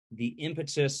how the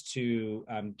impetus to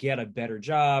get a better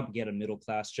job, get a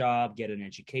middle-class job, get an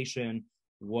education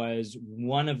was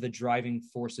one of the driving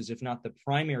forces, if not the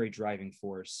primary driving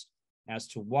force, as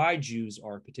to why Jews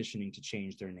are petitioning to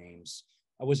change their names.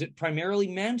 Was it primarily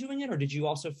men doing it, or did you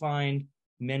also find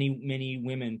many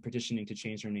women petitioning to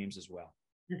change their names as well?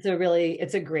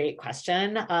 It's a great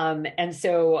question. And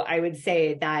so I would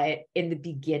say that in the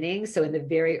beginning, so in the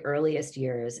very earliest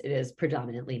years, it is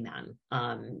predominantly men,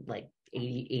 like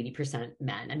 80%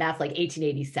 men. And that's like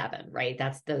 1887, right?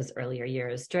 That's those earlier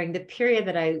years. During the period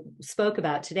that I spoke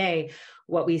about today,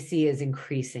 what we see is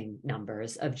increasing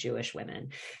numbers of Jewish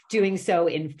women doing so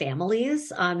in families.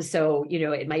 So,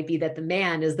 it might be that the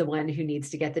man is the one who needs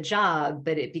to get the job,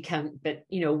 but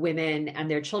women and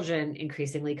their children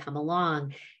increasingly come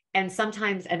along and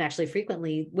sometimes, and actually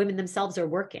frequently, women themselves are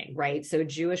working, right? So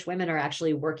Jewish women are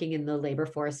actually working in the labor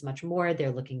force much more.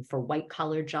 They're looking for white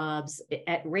collar jobs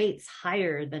at rates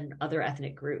higher than other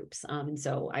ethnic groups. And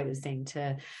so I was saying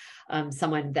to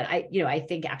someone that I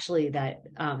think actually that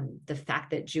the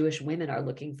fact that Jewish women are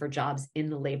looking for jobs in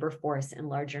the labor force in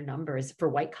larger numbers for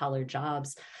white collar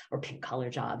jobs or pink collar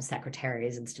jobs,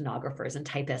 secretaries and stenographers and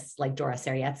typists like Dora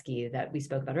Serietsky that we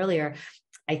spoke about earlier,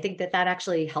 I think that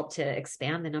actually helped to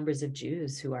expand the numbers of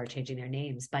Jews who are changing their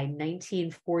names. By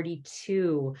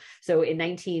 1942, so in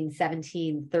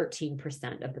 1917,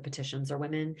 13% of the petitions are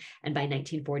women, and by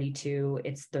 1942,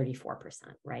 it's 34%,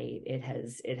 right? It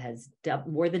has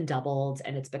more than doubled,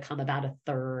 and it's become about a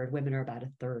third. Women are about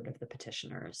a third of the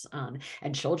petitioners,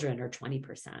 and children are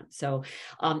 20%. So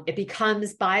it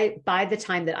becomes, by the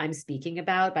time that I'm speaking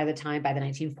about, by the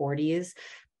 1940s,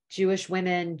 Jewish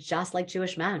women, just like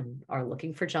Jewish men, are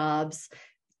looking for jobs,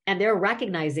 and they're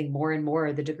recognizing more and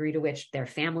more the degree to which their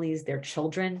families, their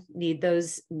children need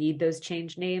those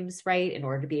changed names, right, in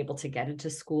order to be able to get into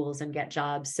schools and get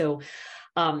jobs. So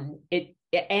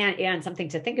and something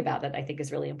to think about that I think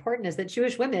is really important is that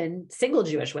Jewish women, single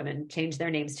Jewish women, change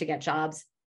their names to get jobs.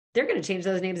 They're going to change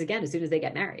those names again as soon as they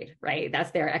get married, right?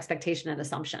 That's their expectation and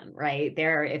assumption, right?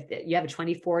 If you have a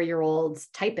 24-year-old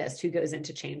typist who goes in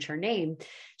to change her name,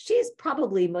 she's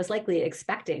probably most likely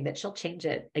expecting that she'll change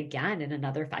it again in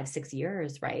another 5-6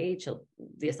 years, right?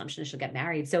 The assumption is she'll get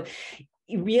married. So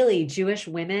really, Jewish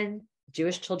women,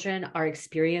 Jewish children are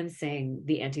experiencing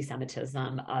the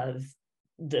anti-Semitism of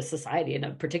the society,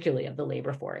 and particularly of the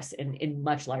labor force, in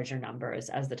much larger numbers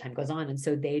as the time goes on. And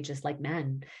so they, just like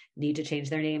men, need to change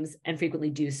their names, and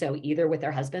frequently do so either with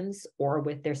their husbands or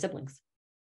with their siblings.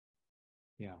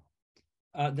 Yeah.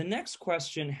 The next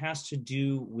question has to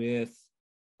do with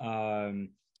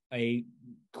a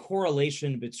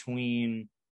correlation between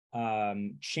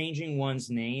changing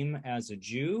one's name as a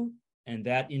Jew and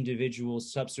that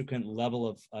individual's subsequent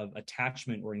level of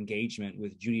attachment or engagement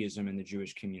with Judaism and the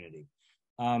Jewish community.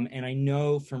 And I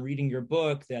know from reading your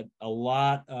book that a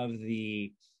lot of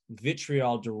the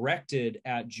vitriol directed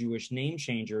at Jewish name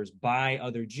changers by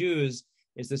other Jews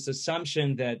is this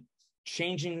assumption that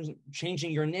changing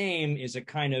your name is a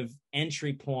kind of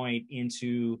entry point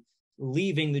into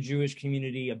leaving the Jewish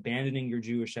community, abandoning your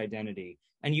Jewish identity.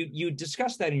 And you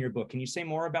discussed that in your book. Can you say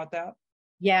more about that?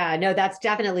 Yeah, no, that's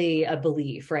definitely a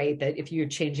belief, right? That if you're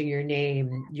changing your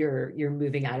name, you're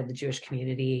moving out of the Jewish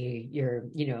community, you're,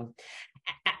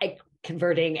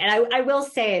 converting. And I will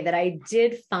say that I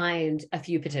did find a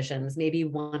few petitions, maybe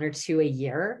 1 or 2 a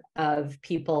year, of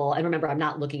people. And remember, I'm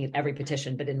not looking at every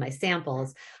petition, but in my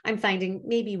samples, I'm finding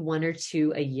maybe 1 or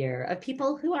 2 a year of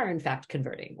people who are in fact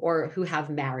converting or who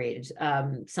have married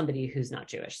somebody who's not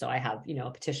Jewish. So I have, a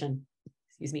petition,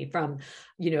 from,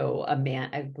 a man,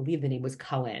 I believe the name was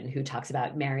Cohen, who talks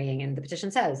about marrying. And the petition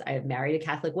says, I have married a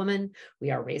Catholic woman. We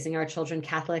are raising our children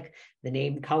Catholic. The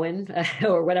name Cohen,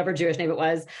 or whatever Jewish name it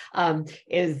was,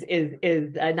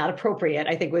 is not appropriate,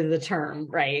 I think was the term,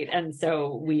 right? And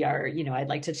so we are, I'd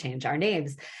like to change our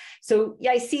names. So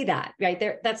yeah, I see that, right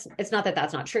there. It's not that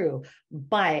that's not true,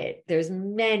 but there's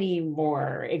many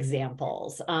more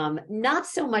examples. Not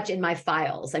so much in my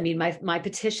files. I mean, my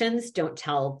petitions don't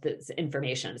tell this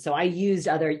information. So I used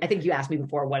I think you asked me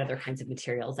before what other kinds of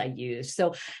materials I used.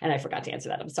 So, and I forgot to answer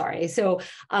that, I'm sorry. So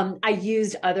I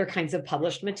used other kinds of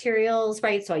published materials,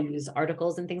 right? So I used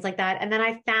articles and things like that. And then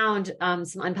I found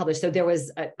some unpublished. So there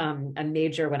was a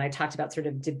major, when I talked about sort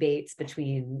of debates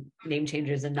between name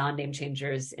changers and non-name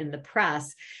changers in the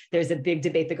press, there's a big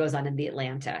debate that goes on in the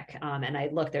Atlantic. And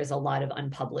there's a lot of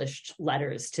unpublished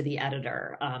letters to the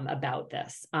editor about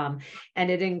this. And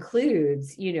it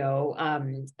includes,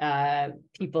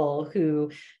 people who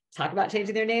talk about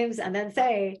changing their names and then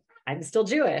say, I'm still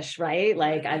Jewish, right?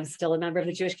 Like, I'm still a member of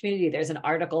the Jewish community. There's an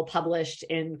article published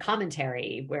in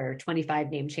Commentary where 25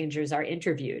 name changers are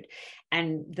interviewed.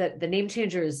 And the name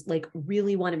changers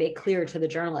really want to make clear to the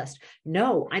journalist,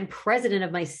 no, I'm president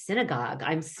of my synagogue.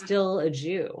 I'm still a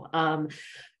Jew.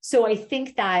 So I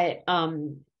think that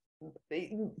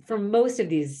for most of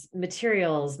these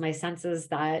materials, my sense is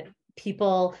that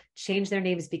people change their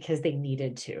names because they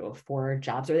needed to for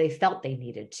jobs, or they felt they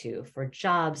needed to for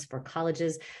jobs, for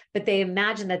colleges, but they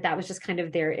imagined that was just kind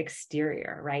of their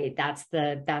exterior, right? That's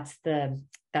the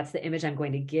image I'm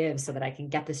going to give so that I can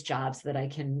get this job, so that I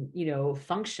can,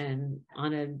 function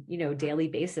on a, daily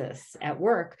basis at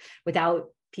work without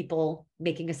people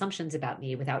making assumptions about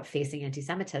me, without facing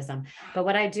anti-Semitism. But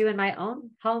what I do in my own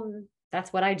home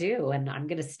that's what I do. And I'm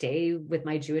going to stay with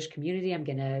my Jewish community. I'm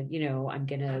going to,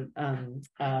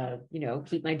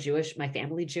 keep my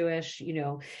family Jewish.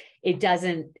 It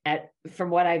doesn't, from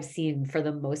what I've seen, for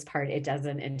the most part, it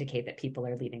doesn't indicate that people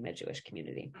are leaving the Jewish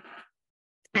community.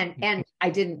 And I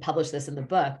didn't publish this in the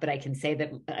book, but I can say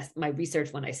that my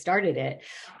research, when I started it,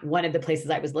 one of the places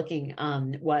I was looking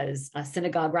was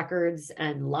synagogue records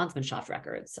and Landsmannschaft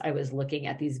records. I was looking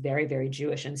at these very, very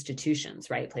Jewish institutions,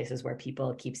 right? Places where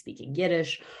people keep speaking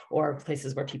Yiddish, or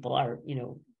places where people are,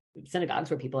 synagogues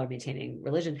where people are maintaining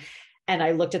religion. And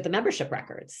I looked at the membership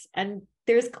records, and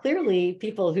there's clearly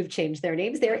people who've changed their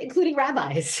names there, including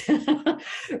rabbis,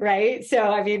 right?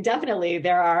 So, definitely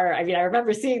there are, I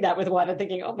remember seeing that with one and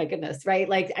thinking, oh my goodness,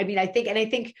 right? I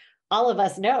think all of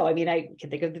us know, I can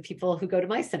think of the people who go to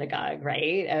my synagogue,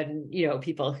 right? And,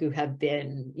 people who have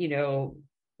been,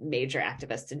 major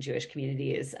activists in Jewish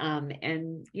communities.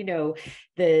 The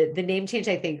name change,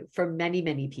 I think, for many,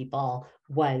 many people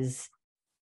was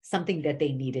something that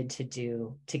they needed to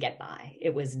do to get by.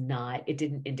 It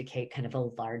didn't indicate kind of a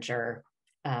larger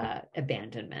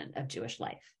abandonment of Jewish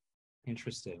life.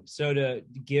 Interesting. So to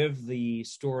give the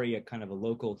story a kind of a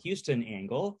local Houston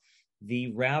angle,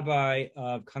 the rabbi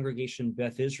of Congregation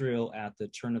Beth Israel at the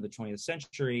turn of the 20th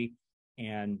century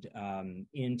and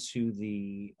into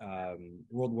the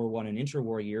World War I and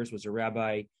interwar years was a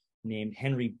rabbi named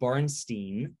Henry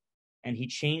Barnstein, and he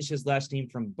changed his last name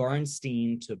from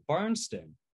Barnstein to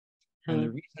Barnston. And the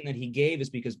reason that he gave is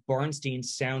because Barnstein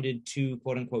sounded too,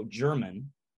 quote unquote,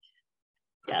 German.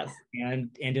 Yes.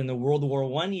 And in the World War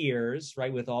I years,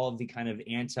 right, with all of the kind of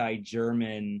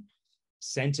anti-German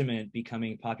sentiment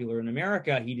becoming popular in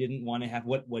America, he didn't want to have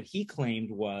what he claimed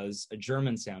was a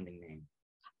German sounding name.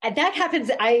 And that happens.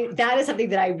 That is something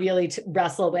that I really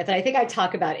wrestle with. And I think I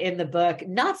talk about in the book,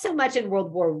 not so much in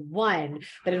World War I,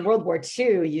 but in World War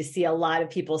II, you see a lot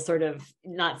of people sort of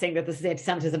not saying that this is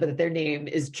anti-Semitism, but that their name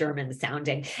is German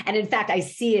sounding. And in fact, I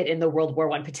see it in the World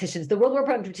War I petitions. The World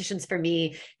War I petitions, for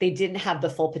me, they didn't have the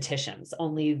full petitions,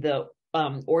 only the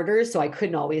orders. So I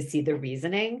couldn't always see the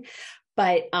reasoning.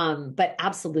 But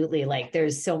absolutely,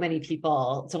 there's so many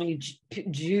people, so many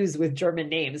Jews with German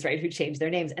names, right, who change their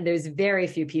names. And there's very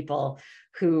few people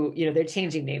who, they're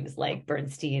changing names like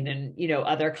Bernstein and,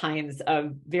 other kinds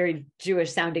of very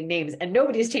Jewish sounding names. And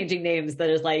nobody's changing names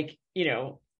that is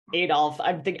Adolf.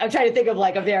 I'm trying to think of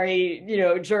a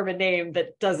very, German name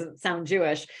that doesn't sound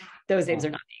Jewish. Those names are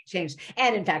not being changed.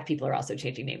 And in fact, people are also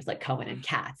changing names like Cohen and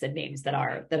Katz, and names that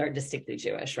are distinctly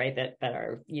Jewish, right? That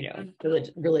are,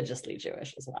 religiously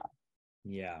Jewish as well.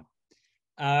 Yeah.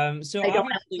 So I don't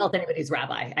want to insult anybody's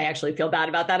rabbi. I actually feel bad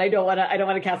about that. I don't want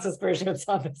to cast aspersions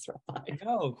on this rabbi.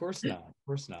 No, of course not. Of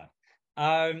course not.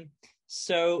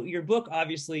 So your book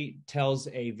obviously tells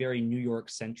a very New York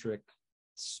centric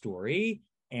story.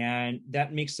 And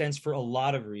that makes sense for a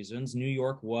lot of reasons. New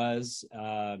York was,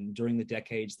 during the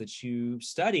decades that you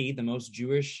study, the most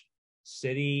Jewish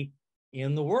city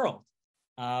in the world.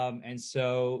 And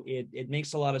so it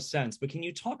makes a lot of sense. But can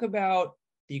you talk about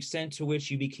the extent to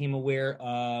which you became aware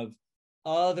of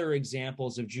other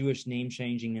examples of Jewish name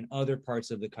changing in other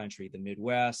parts of the country, the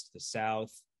Midwest, the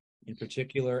South in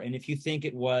particular? And if you think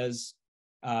it was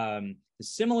a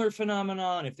similar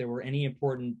phenomenon, if there were any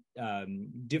important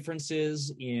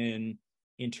differences in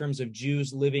terms of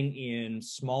Jews living in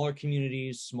smaller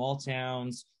communities, small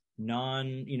towns,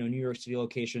 New York City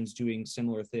locations doing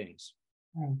similar things.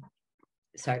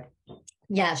 Sorry.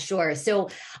 Yeah, sure. So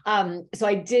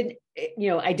I did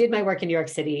my work in New York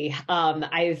City.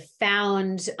 I've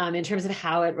found, in terms of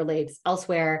how it relates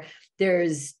elsewhere,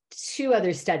 there's two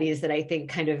other studies that I think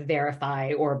kind of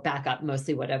verify or back up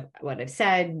mostly what I've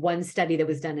said. One study that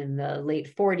was done in the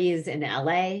late 40s in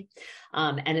LA,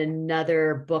 and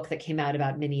another book that came out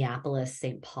about Minneapolis,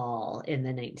 St. Paul in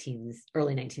the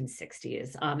early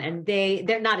 1960s. And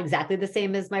they're not exactly the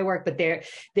same as my work, but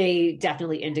they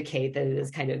definitely indicate that it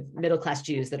is kind of middle-class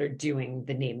Jews that are doing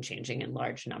the name changing in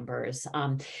large numbers.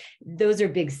 Those are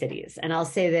big cities. And I'll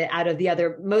say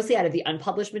that mostly out of the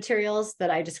unpublished materials that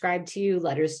I described to you,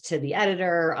 letters to the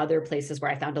editor, other places where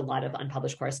I found a lot of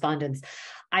unpublished correspondence,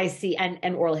 I see,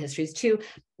 and oral histories too,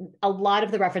 a lot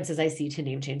of the references I see to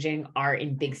name changing are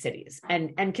in big cities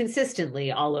and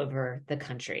consistently all over the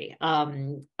country.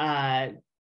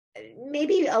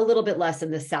 Maybe a little bit less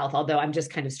in the South, although I'm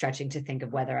just kind of stretching to think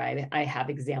of whether I have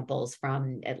examples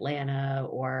from Atlanta,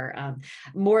 or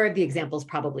more of the examples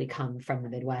probably come from the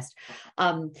Midwest.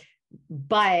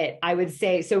 But I would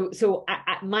say,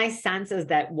 my sense is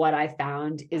that what I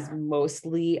found is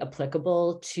mostly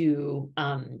applicable to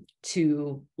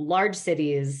large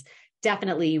cities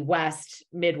definitely West,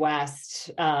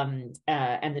 Midwest, and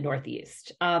the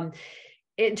Northeast.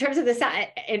 In terms of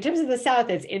the South,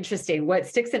 it's interesting. What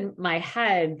sticks in my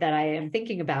head that I am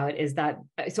thinking about is that,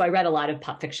 so I read a lot of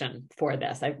pop fiction for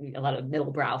this, a lot of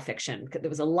middlebrow fiction. There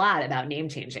was a lot about name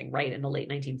changing, right, in the late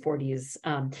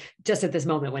 1940s, just at this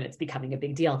moment when it's becoming a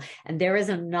big deal. And there is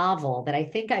a novel that I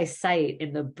think I cite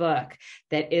in the book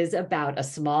that is about a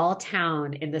small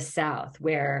town in the South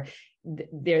where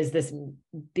there's this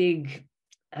big,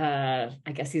 I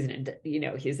guess he's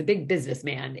a big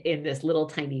businessman in this little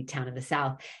tiny town in the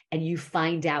South. And you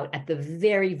find out at the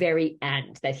very, very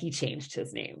end that he changed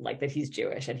his name, like that he's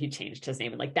Jewish and he changed his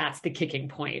name. And like, that's the kicking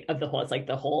point of the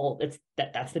whole,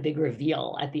 that's the big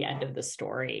reveal at the end of the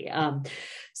story.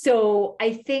 So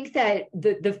I think that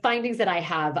the findings that I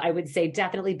have, I would say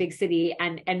definitely big city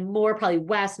and more probably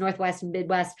West, Northwest,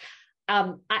 Midwest.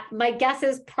 My guess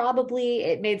is probably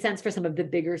it made sense for some of the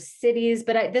bigger cities,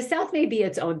 but the South may be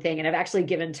its own thing. And I've actually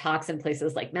given talks in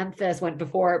places like Memphis.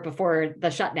 Before the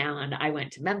shutdown, I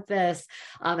went to Memphis,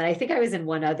 and I think I was in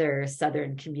one other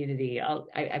Southern community.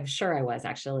 I'm sure I was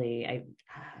actually.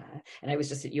 And I was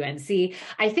just at UNC.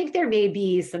 I think there may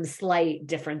be some slight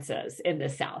differences in the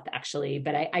South, actually,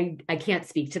 but I can't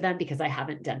speak to them because I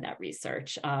haven't done that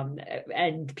research.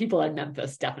 And people in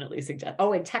Memphis definitely suggest.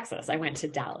 Oh, in Texas, I went to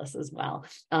Dallas as well.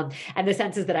 And the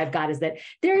senses that I've got is that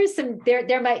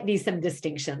there might be some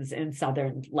distinctions in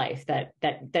Southern life that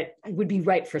would be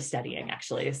right for studying,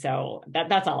 actually. So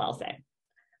that's all I'll say.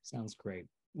 Sounds great.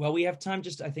 Well, we have time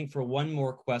just, I think, for one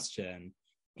more question.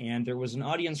 And there was an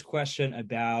audience question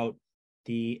about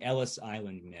the Ellis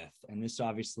Island myth. And this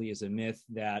obviously is a myth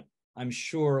that I'm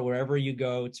sure wherever you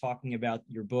go talking about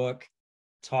your book,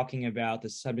 talking about the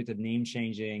subject of name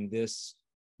changing, this,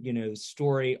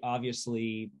 story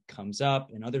obviously comes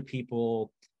up, and other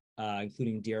people,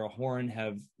 including Dara Horn,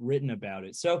 have written about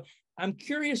it. So I'm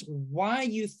curious why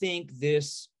you think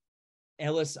this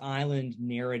Ellis Island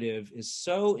narrative is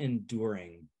so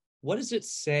enduring. What does it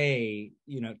say,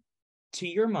 to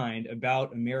your mind,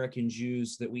 about American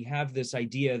Jews that we have this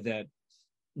idea that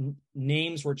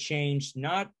names were changed,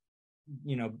 not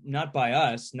by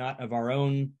us, not of our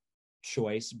own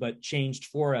choice, but changed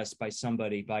for us by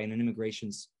somebody, by an immigration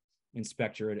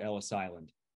inspector at Ellis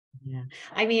Island? Yeah.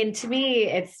 I mean, to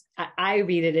me, I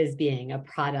read it as being a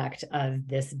product of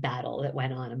this battle that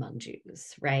went on among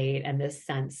Jews, right? And this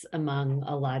sense among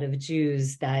a lot of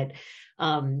Jews that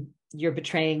you're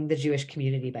betraying the Jewish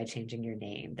community by changing your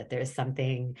name, that there's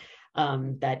something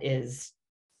that is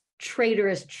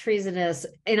traitorous, treasonous,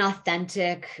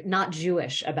 inauthentic, not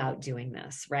Jewish about doing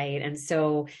this, right? And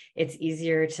so it's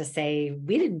easier to say,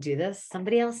 we didn't do this,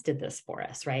 somebody else did this for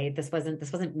us, right? This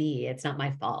wasn't me, it's not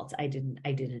my fault, I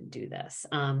didn't do this.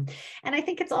 And I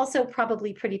think it's also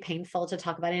probably pretty painful to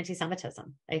talk about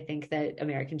anti-Semitism. I think that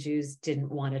American Jews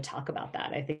didn't want to talk about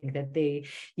that. I think that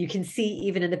you can see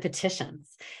even in the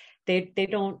petitions, they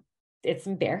don't. It's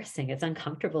embarrassing. It's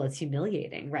uncomfortable. It's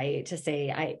humiliating, right? To say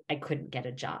I couldn't get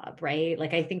a job, right?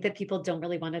 Like, I think that people don't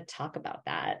really want to talk about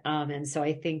that. And so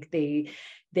I think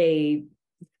they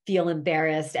feel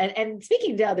embarrassed. And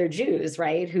speaking to other Jews,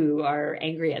 right, who are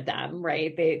angry at them,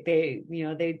 right?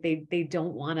 They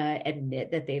don't want to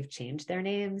admit that they've changed their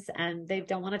names, and they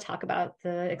don't want to talk about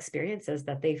the experiences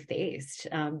that they faced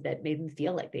that made them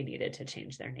feel like they needed to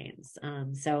change their names.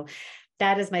 So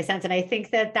that is my sense. And I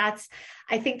think that that's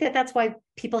why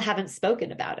people haven't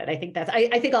spoken about it. I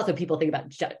think also people think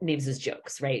about names as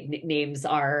jokes, right? Names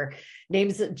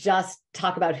just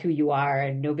talk about who you are,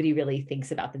 and nobody really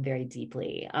thinks about them very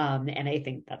deeply. And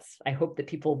I hope that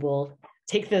people will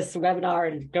take this webinar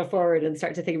and go forward and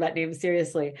start to think about names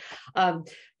seriously.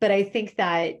 But I think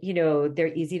that, they're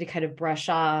easy to kind of brush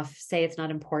off, say it's not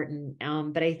important.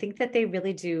 But I think that they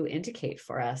really do indicate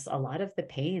for us a lot of the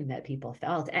pain that people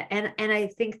felt. And I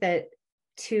think that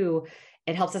too,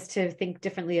 it helps us to think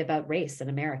differently about race in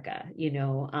America.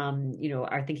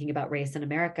 Our thinking about race in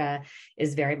America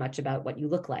is very much about what you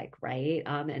look like, right?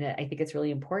 And I think it's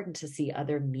really important to see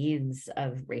other means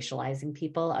of racializing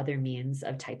people, other means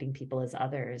of typing people as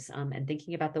others, and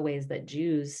thinking about the ways that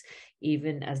Jews,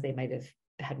 even as they might have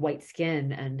had white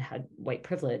skin and had white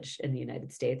privilege in the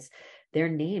United States, their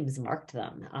names marked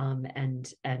them,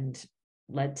 and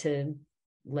led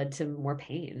to more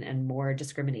pain and more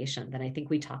discrimination than I think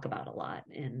we talk about a lot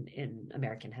in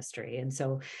American history. And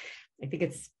so I think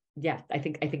I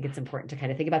think it's important to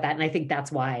kind of think about that. And I think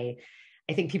that's why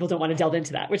I think people don't want to delve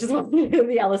into that, which is what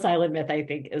the Ellis Island myth, I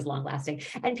think, is long lasting.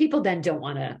 And people then don't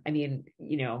want to,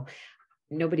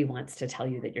 nobody wants to tell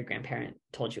you that your grandparent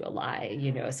told you a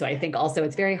lie, so I think also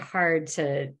it's very hard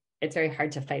to it's very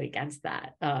hard to fight against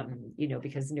that,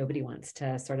 because nobody wants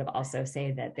to sort of also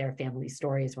say that their family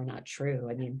stories were not true.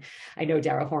 I mean, I know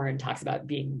Dara Horn talks about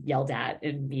being yelled at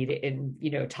in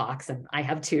talks, and I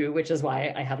have too, which is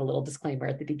why I have a little disclaimer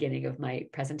at the beginning of my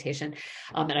presentation.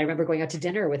 And I remember going out to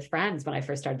dinner with friends when I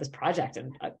first started this project,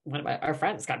 and one of our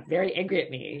friends got very angry at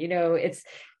me.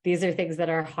 These are things that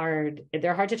are hard.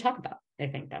 They're hard to talk about. I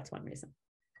think that's one reason.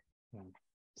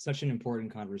 Such an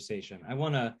important conversation. I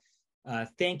want to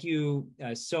thank you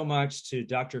so much to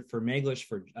Dr. Fermaglich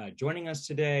for joining us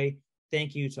today.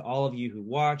 Thank you to all of you who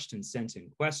watched and sent in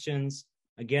questions.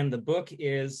 Again, the book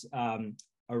is A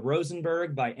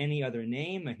Rosenberg by Any Other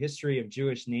Name, A History of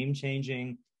Jewish Name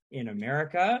Changing in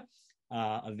America,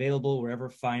 available wherever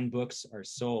fine books are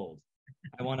sold.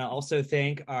 I want to also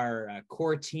thank our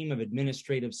core team of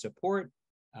administrative support,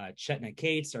 Chetna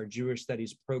Cates, our Jewish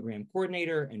Studies Program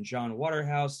Coordinator, and John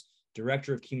Waterhouse,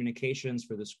 Director of Communications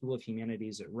for the School of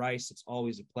Humanities at Rice. It's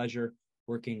always a pleasure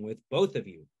working with both of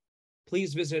you.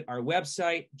 Please visit our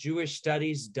website,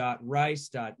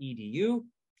 jewishstudies.rice.edu,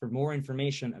 for more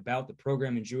information about the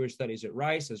program in Jewish Studies at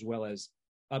Rice, as well as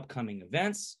upcoming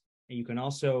events. And you can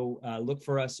also look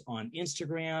for us on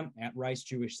Instagram at Rice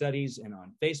Jewish Studies and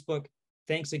on Facebook.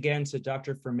 Thanks again to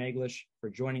Dr. Fermaglich for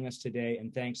joining us today,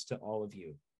 and thanks to all of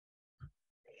you.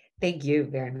 Thank you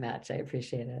very much. I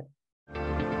appreciate it.